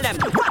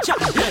 watch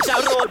out. So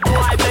road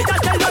boy, they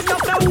just tell them you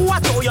fi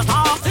what do you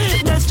talk.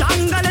 This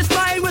jungle is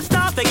mine, we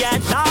start to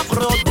get dark.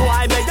 Road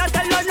boy, they just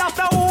tell them you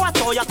fi what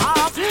do you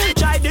talk.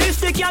 Try this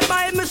stick your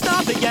mind, me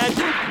start to get.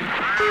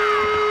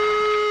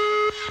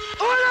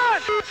 Hold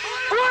on.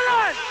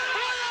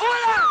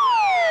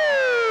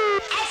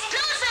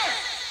 Exclusive.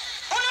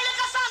 Uno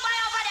little song by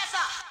over there,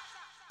 sir.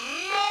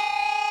 No.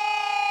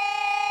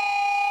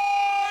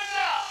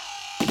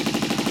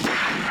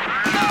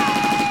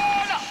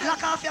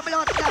 Lock off your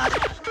blood clot.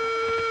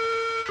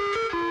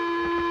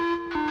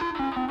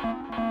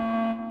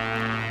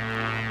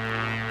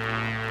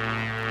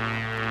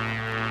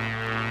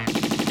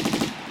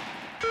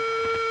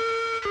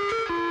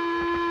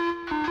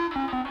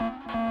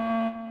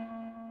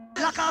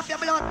 Lock off your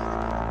blood.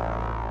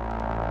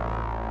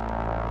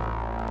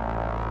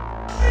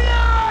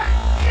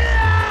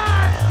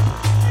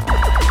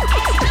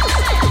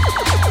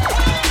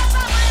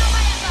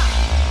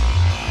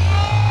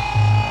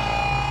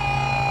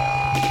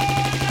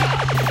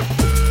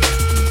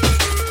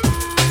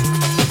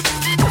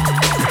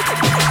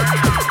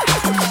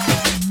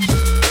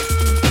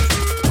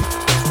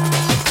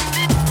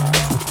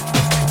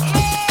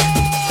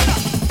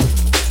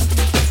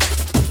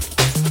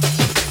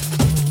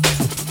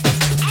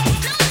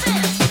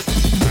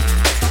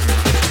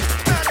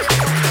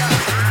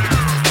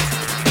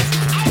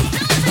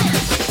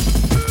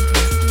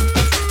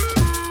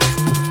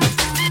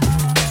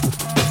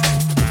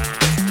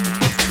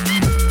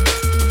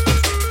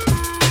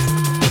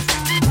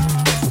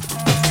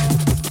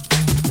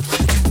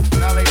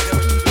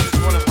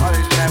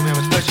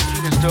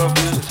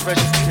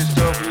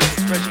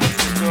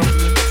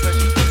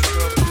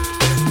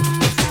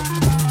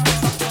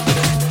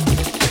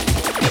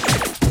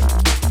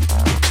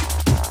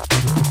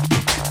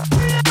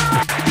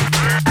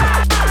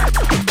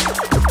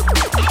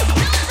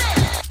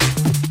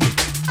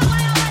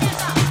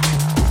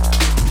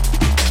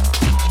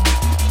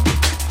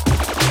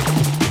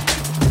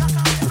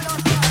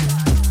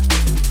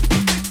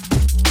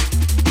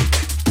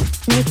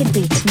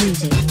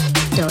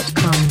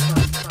 nakedbeatsmusic.com.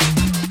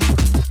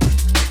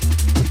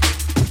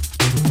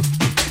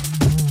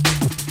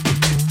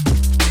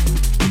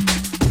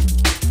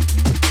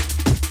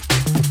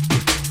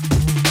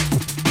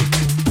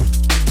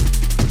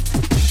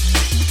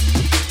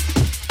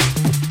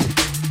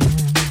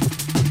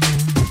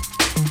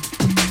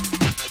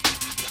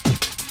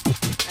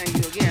 Thank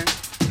you again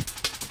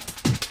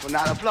for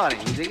not applauding.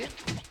 You dig it?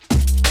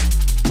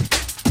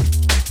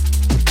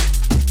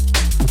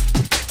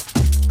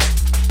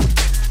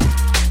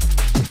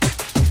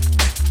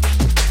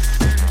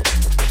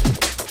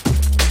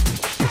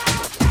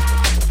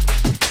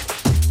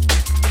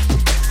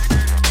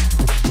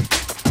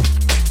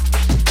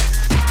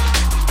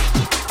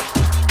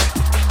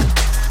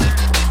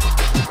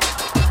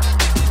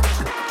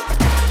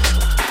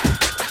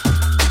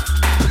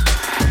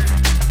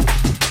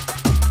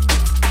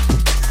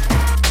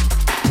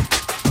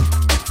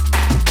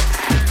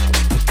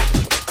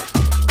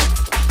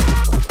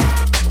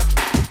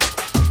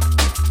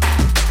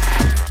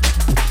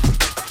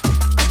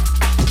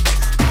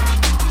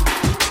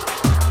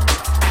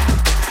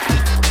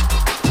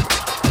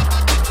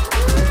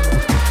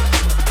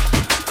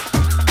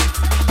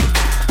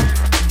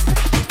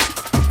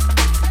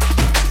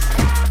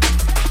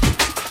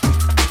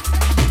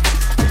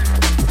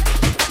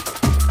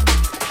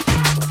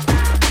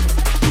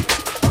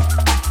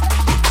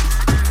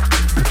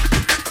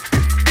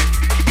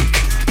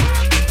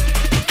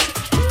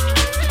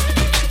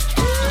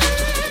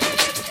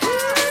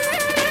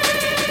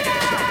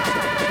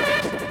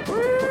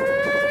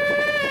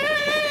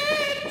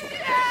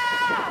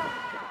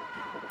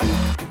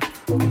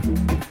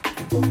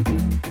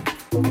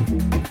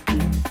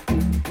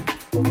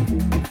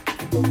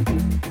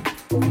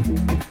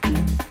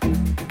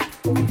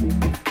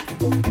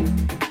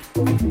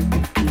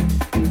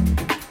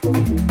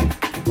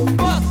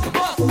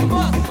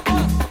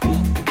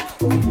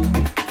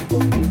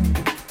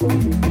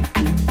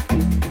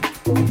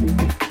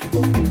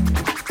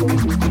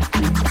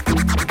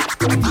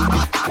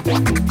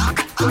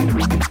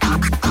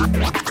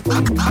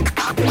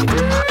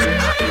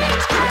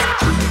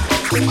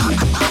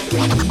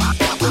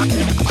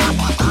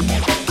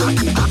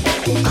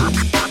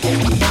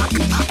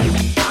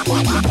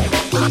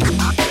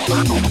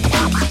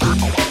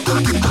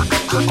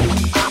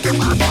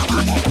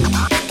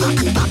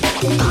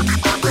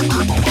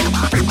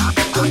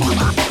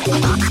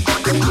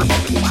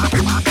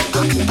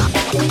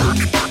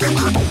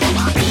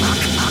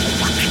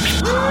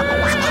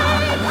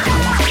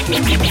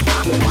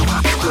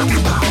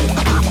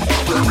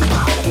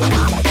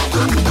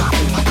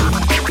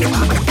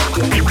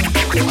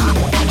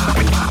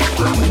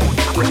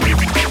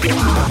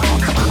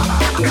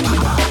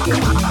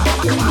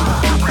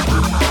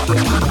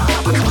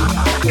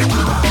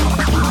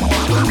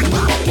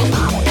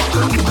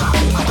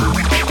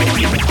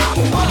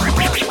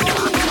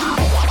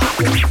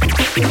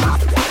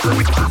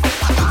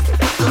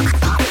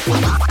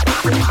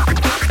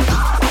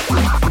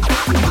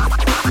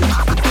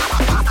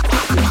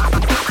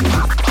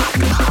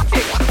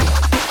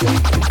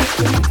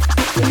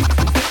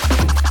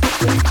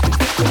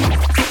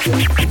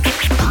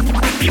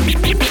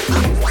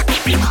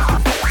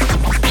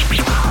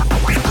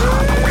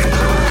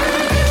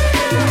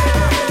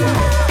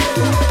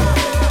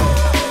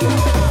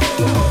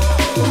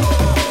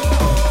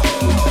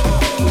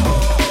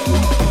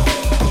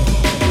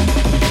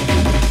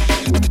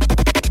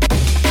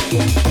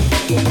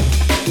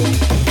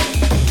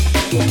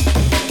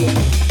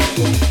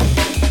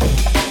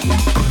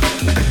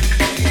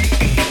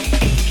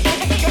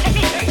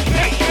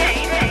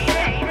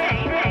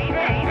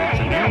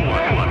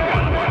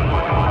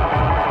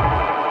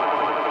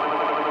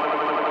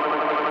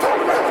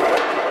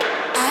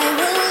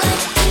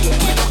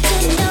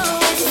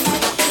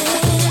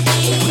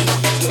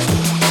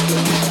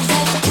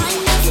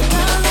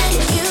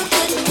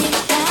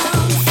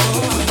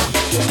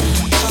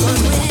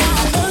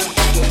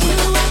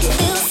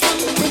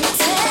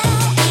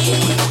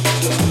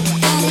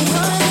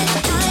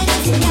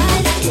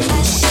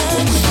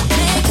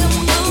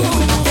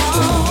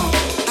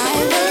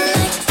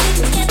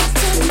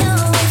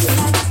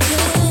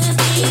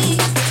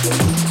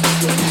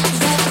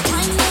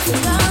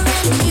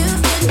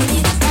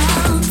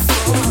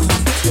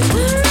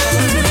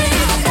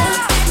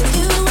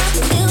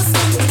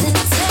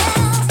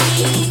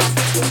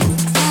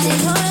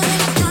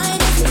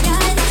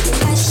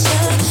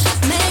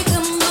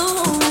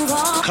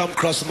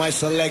 Cross my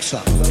selector.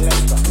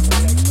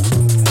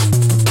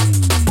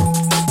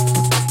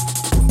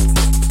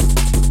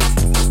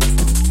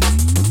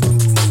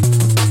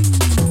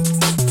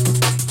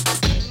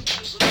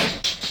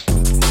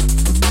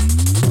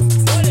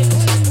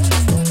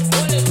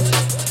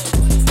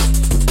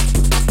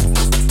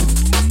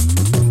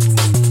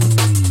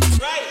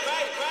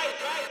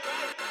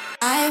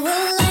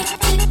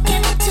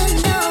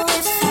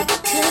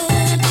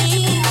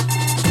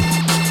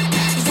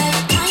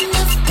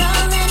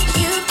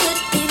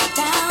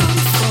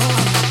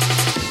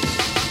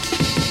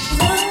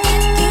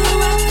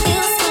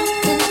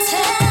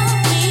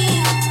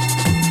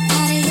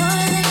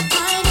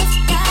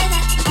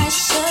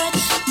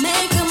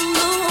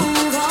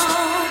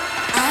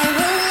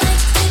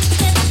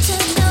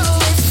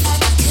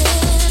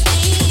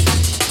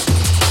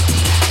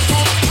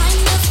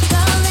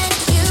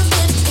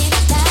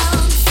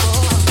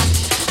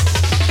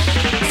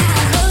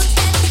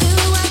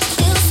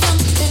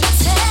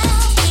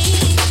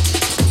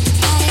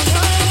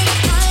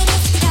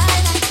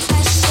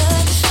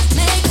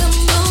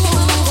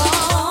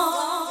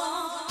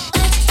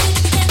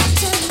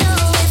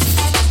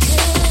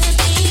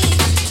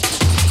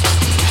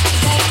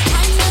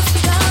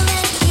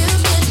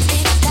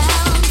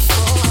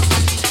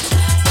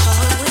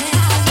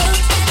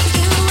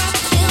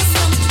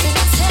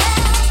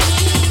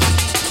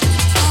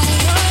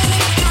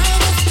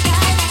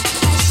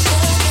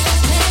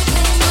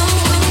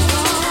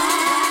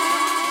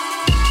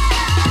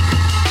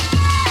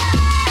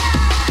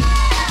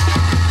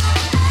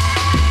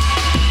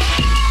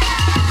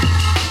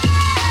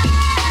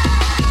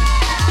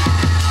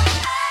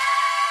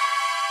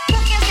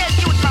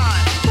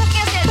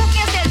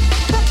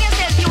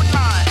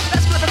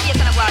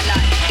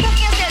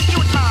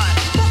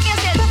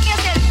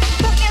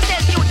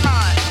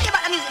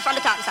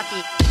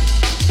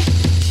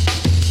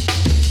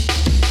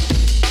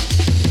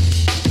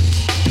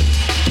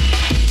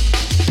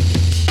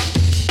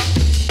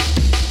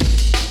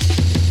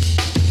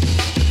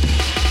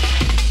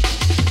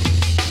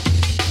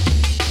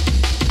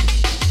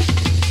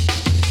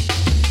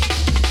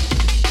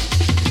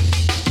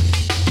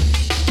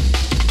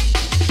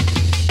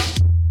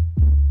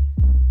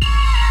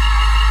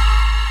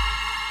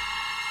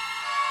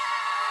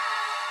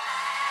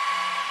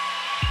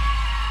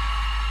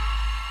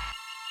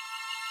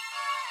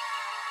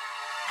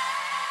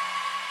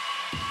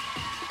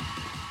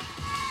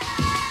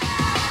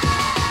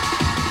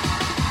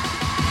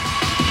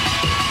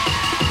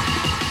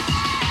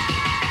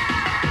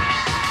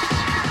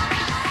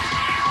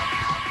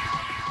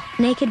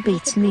 Naked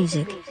Beats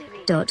Music.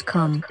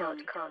 music.com.